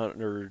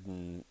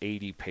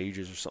 380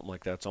 pages or something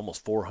like that. It's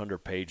almost 400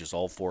 pages,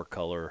 all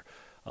 4-color,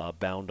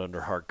 bound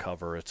under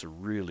hardcover. It's a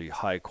really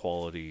high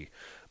quality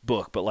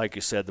book. But like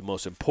you said, the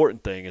most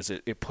important thing is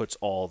it puts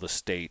all the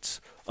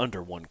states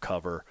under one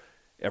cover.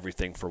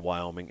 Everything for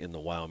Wyoming in the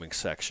Wyoming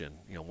section.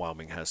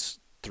 Wyoming has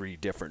 3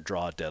 different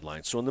draw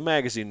deadlines. So in the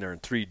magazine, they're in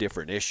 3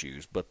 different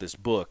issues, but this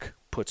book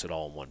puts it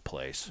all in one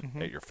place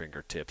at your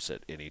fingertips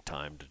at any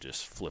time to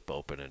just flip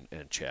open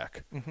and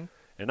check.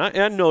 And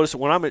I notice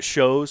when I'm at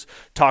shows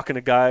talking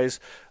to guys,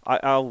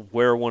 I'll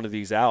wear one of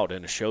these out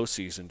in a show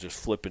season, just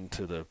flipping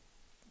to the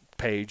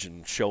page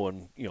and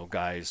showing,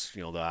 guys,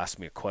 they'll ask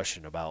me a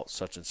question about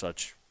such and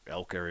such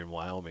elk area in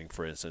Wyoming,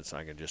 for instance.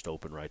 I can just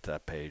open right to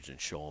that page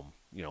and show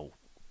them,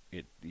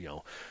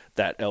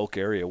 that elk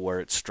area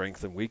where its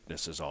strengths and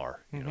weaknesses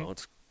are.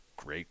 It's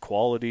great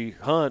quality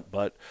hunt,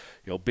 but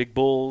big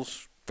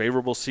bulls,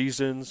 favorable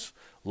seasons,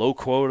 low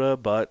quota,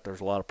 but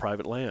there's a lot of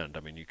private land.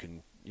 I mean, you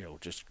can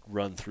just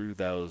run through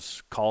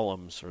those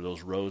columns or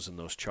those rows in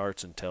those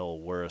charts and tell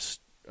where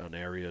an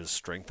area's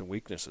strength and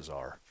weaknesses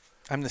are.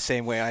 I'm the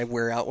same way. I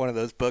wear out one of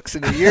those books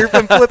in a year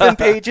from flipping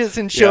pages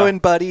and showing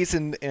buddies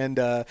and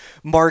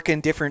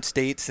marking different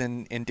states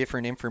and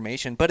different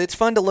information. But it's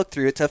fun to look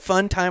through. It's a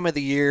fun time of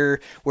the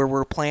year where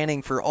we're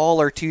planning for all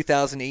our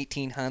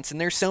 2018 hunts, and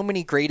there's so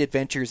many great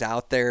adventures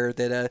out there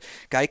that a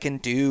guy can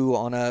do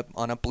on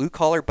a blue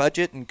collar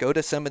budget and go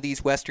to some of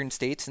these western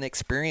states and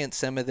experience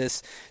some of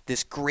this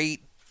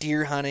great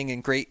deer hunting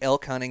and great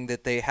elk hunting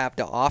that they have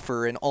to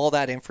offer, and all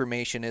that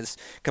information is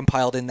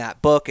compiled in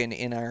that book and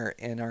in our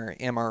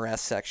MRS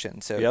section.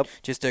 So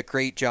just a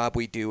great job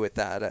we do with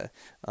that.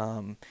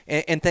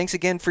 And thanks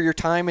again for your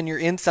time and your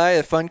insight.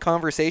 A fun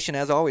conversation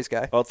as always,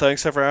 Guy. Well,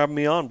 thanks for having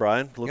me on,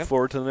 Brian. Look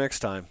forward to the next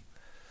time.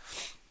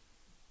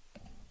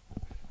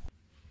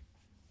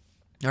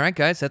 All right,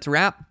 guys, that's a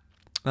wrap.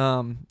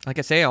 Like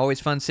I say, always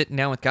fun sitting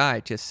down with Guy.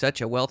 Just such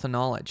a wealth of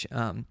knowledge.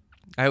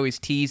 I always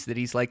tease that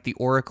he's like the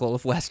oracle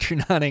of Western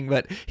hunting,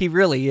 but he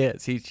really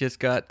is. He's just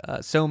got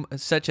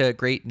such a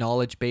great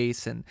knowledge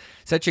base, and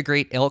such a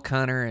great elk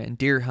hunter and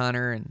deer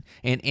hunter and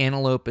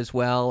antelope as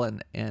well.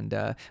 And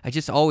I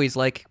just always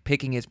like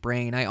picking his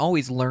brain. I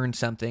always learn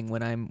something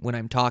when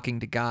I'm talking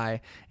to Guy,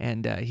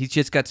 and he's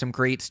just got some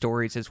great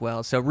stories as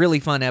well. So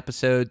really fun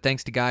episode.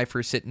 Thanks to Guy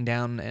for sitting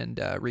down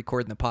and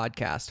recording the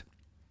podcast.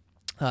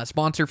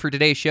 Sponsor for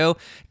today's show,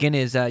 again,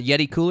 is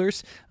Yeti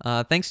Coolers.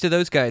 Thanks to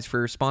those guys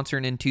for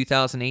sponsoring in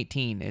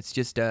 2018. It's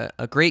just a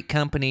great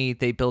company.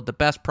 They build the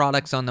best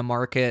products on the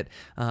market.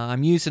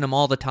 I'm using them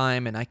all the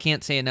time, and I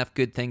can't say enough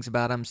good things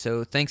about them,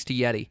 so thanks to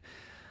Yeti.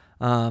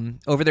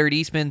 Over there at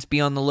Eastman's,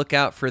 be on the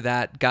lookout for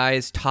that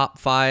guy's top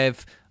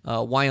 5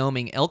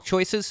 Wyoming elk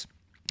choices.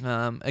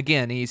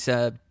 Again, he's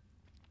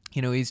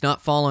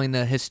not following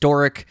the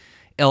historic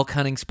elk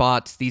hunting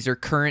spots. These are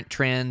current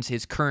trends,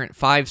 his current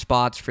 5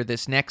 spots for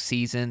this next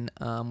season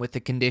with the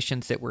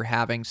conditions that we're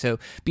having. So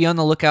be on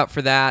the lookout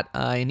for that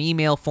in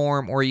email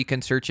form, or you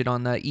can search it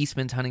on the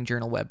Eastman's Hunting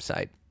Journal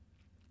website.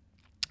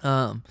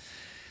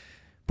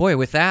 Boy,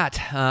 with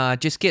that,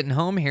 just getting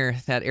home here,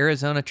 that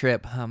Arizona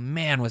trip,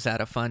 man, was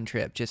that a fun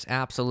trip. Just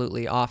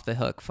absolutely off the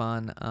hook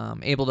fun.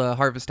 Able to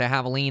harvest a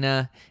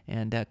javelina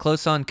and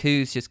close on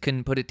coos, just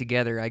couldn't put it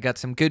together. I got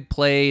some good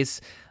plays.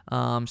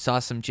 Saw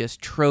some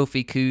just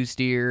trophy coos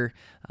deer,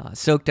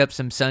 soaked up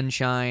some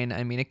sunshine.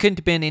 I mean, it couldn't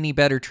have been any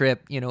better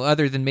trip,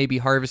 other than maybe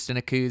harvesting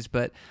a coos,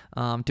 but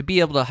to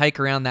be able to hike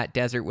around that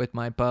desert with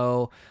my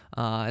bow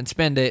and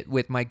spend it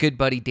with my good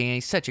buddy Dan.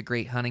 He's such a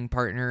great hunting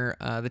partner.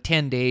 The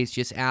 10 days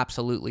just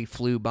absolutely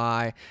flew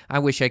by. I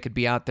wish I could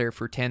be out there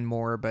for 10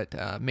 more,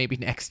 but maybe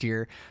next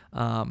year.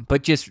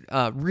 But just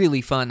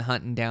really fun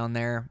hunting down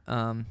there.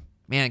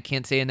 Man,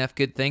 can't say enough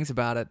good things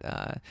about it.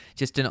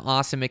 Just an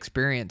awesome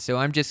experience. So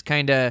I'm just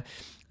kind of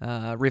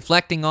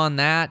reflecting on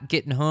that,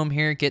 getting home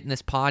here, getting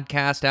this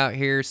podcast out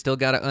here. Still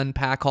got to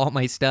unpack all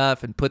my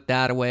stuff and put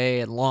that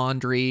away, and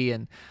laundry,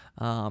 and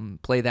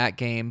play that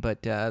game.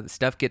 But the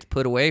stuff gets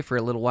put away for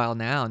a little while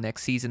now.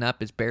 Next season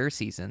up is bear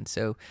season.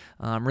 So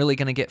I'm really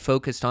going to get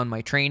focused on my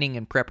training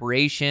and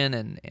preparation,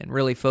 and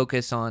really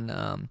focus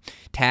on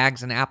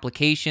tags and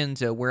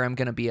applications, where I'm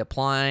going to be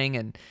applying,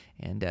 and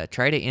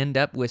try to end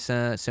up with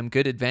some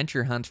good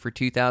adventure hunts for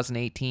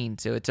 2018.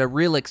 So it's a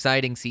real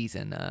exciting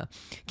season.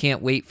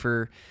 Can't wait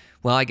for,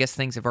 well, I guess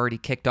things have already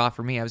kicked off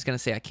for me. I was going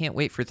to say I can't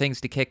wait for things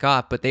to kick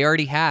off, but they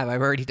already have.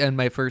 I've already done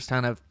my first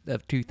hunt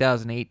of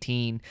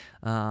 2018.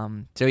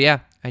 So yeah,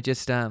 I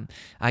just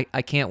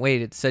I can't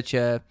wait. It's such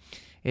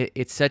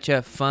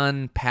a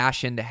fun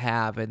passion to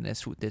have in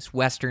this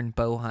Western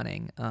bow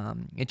hunting.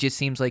 It just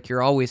seems like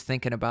you're always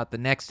thinking about the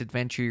next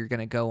adventure you're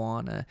going to go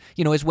on,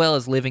 as well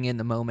as living in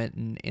the moment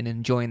and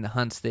enjoying the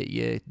hunts that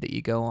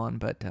you go on.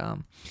 But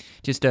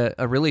just a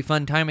really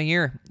fun time of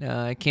year.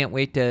 I can't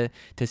wait to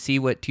see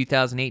what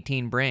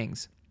 2018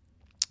 brings.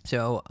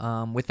 So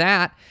with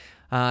that,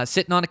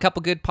 sitting on a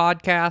couple good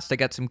podcasts. I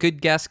got some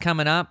good guests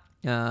coming up.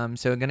 So I'm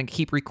going to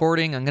keep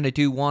recording. I'm going to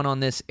do one on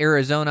this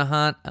Arizona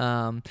hunt.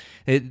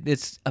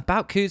 It's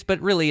about coos, but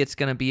really it's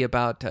going to be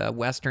about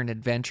Western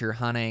adventure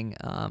hunting,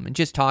 and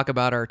just talk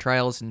about our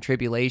trials and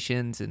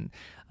tribulations, and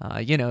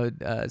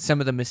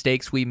some of the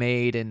mistakes we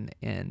made, and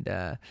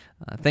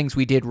things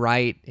we did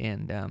right.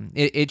 And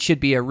it should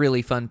be a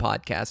really fun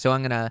podcast. So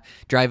I'm going to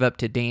drive up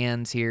to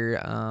Dan's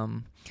here,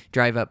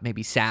 drive up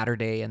maybe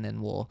Saturday, and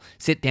then we'll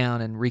sit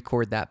down and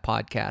record that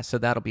podcast. So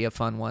that'll be a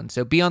fun one.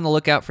 So be on the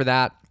lookout for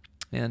that.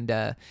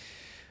 And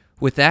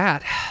with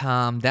that,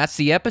 that's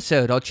the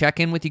episode. I'll check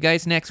in with you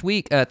guys next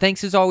week.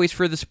 Thanks as always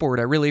for the support.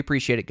 I really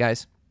appreciate it,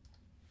 guys.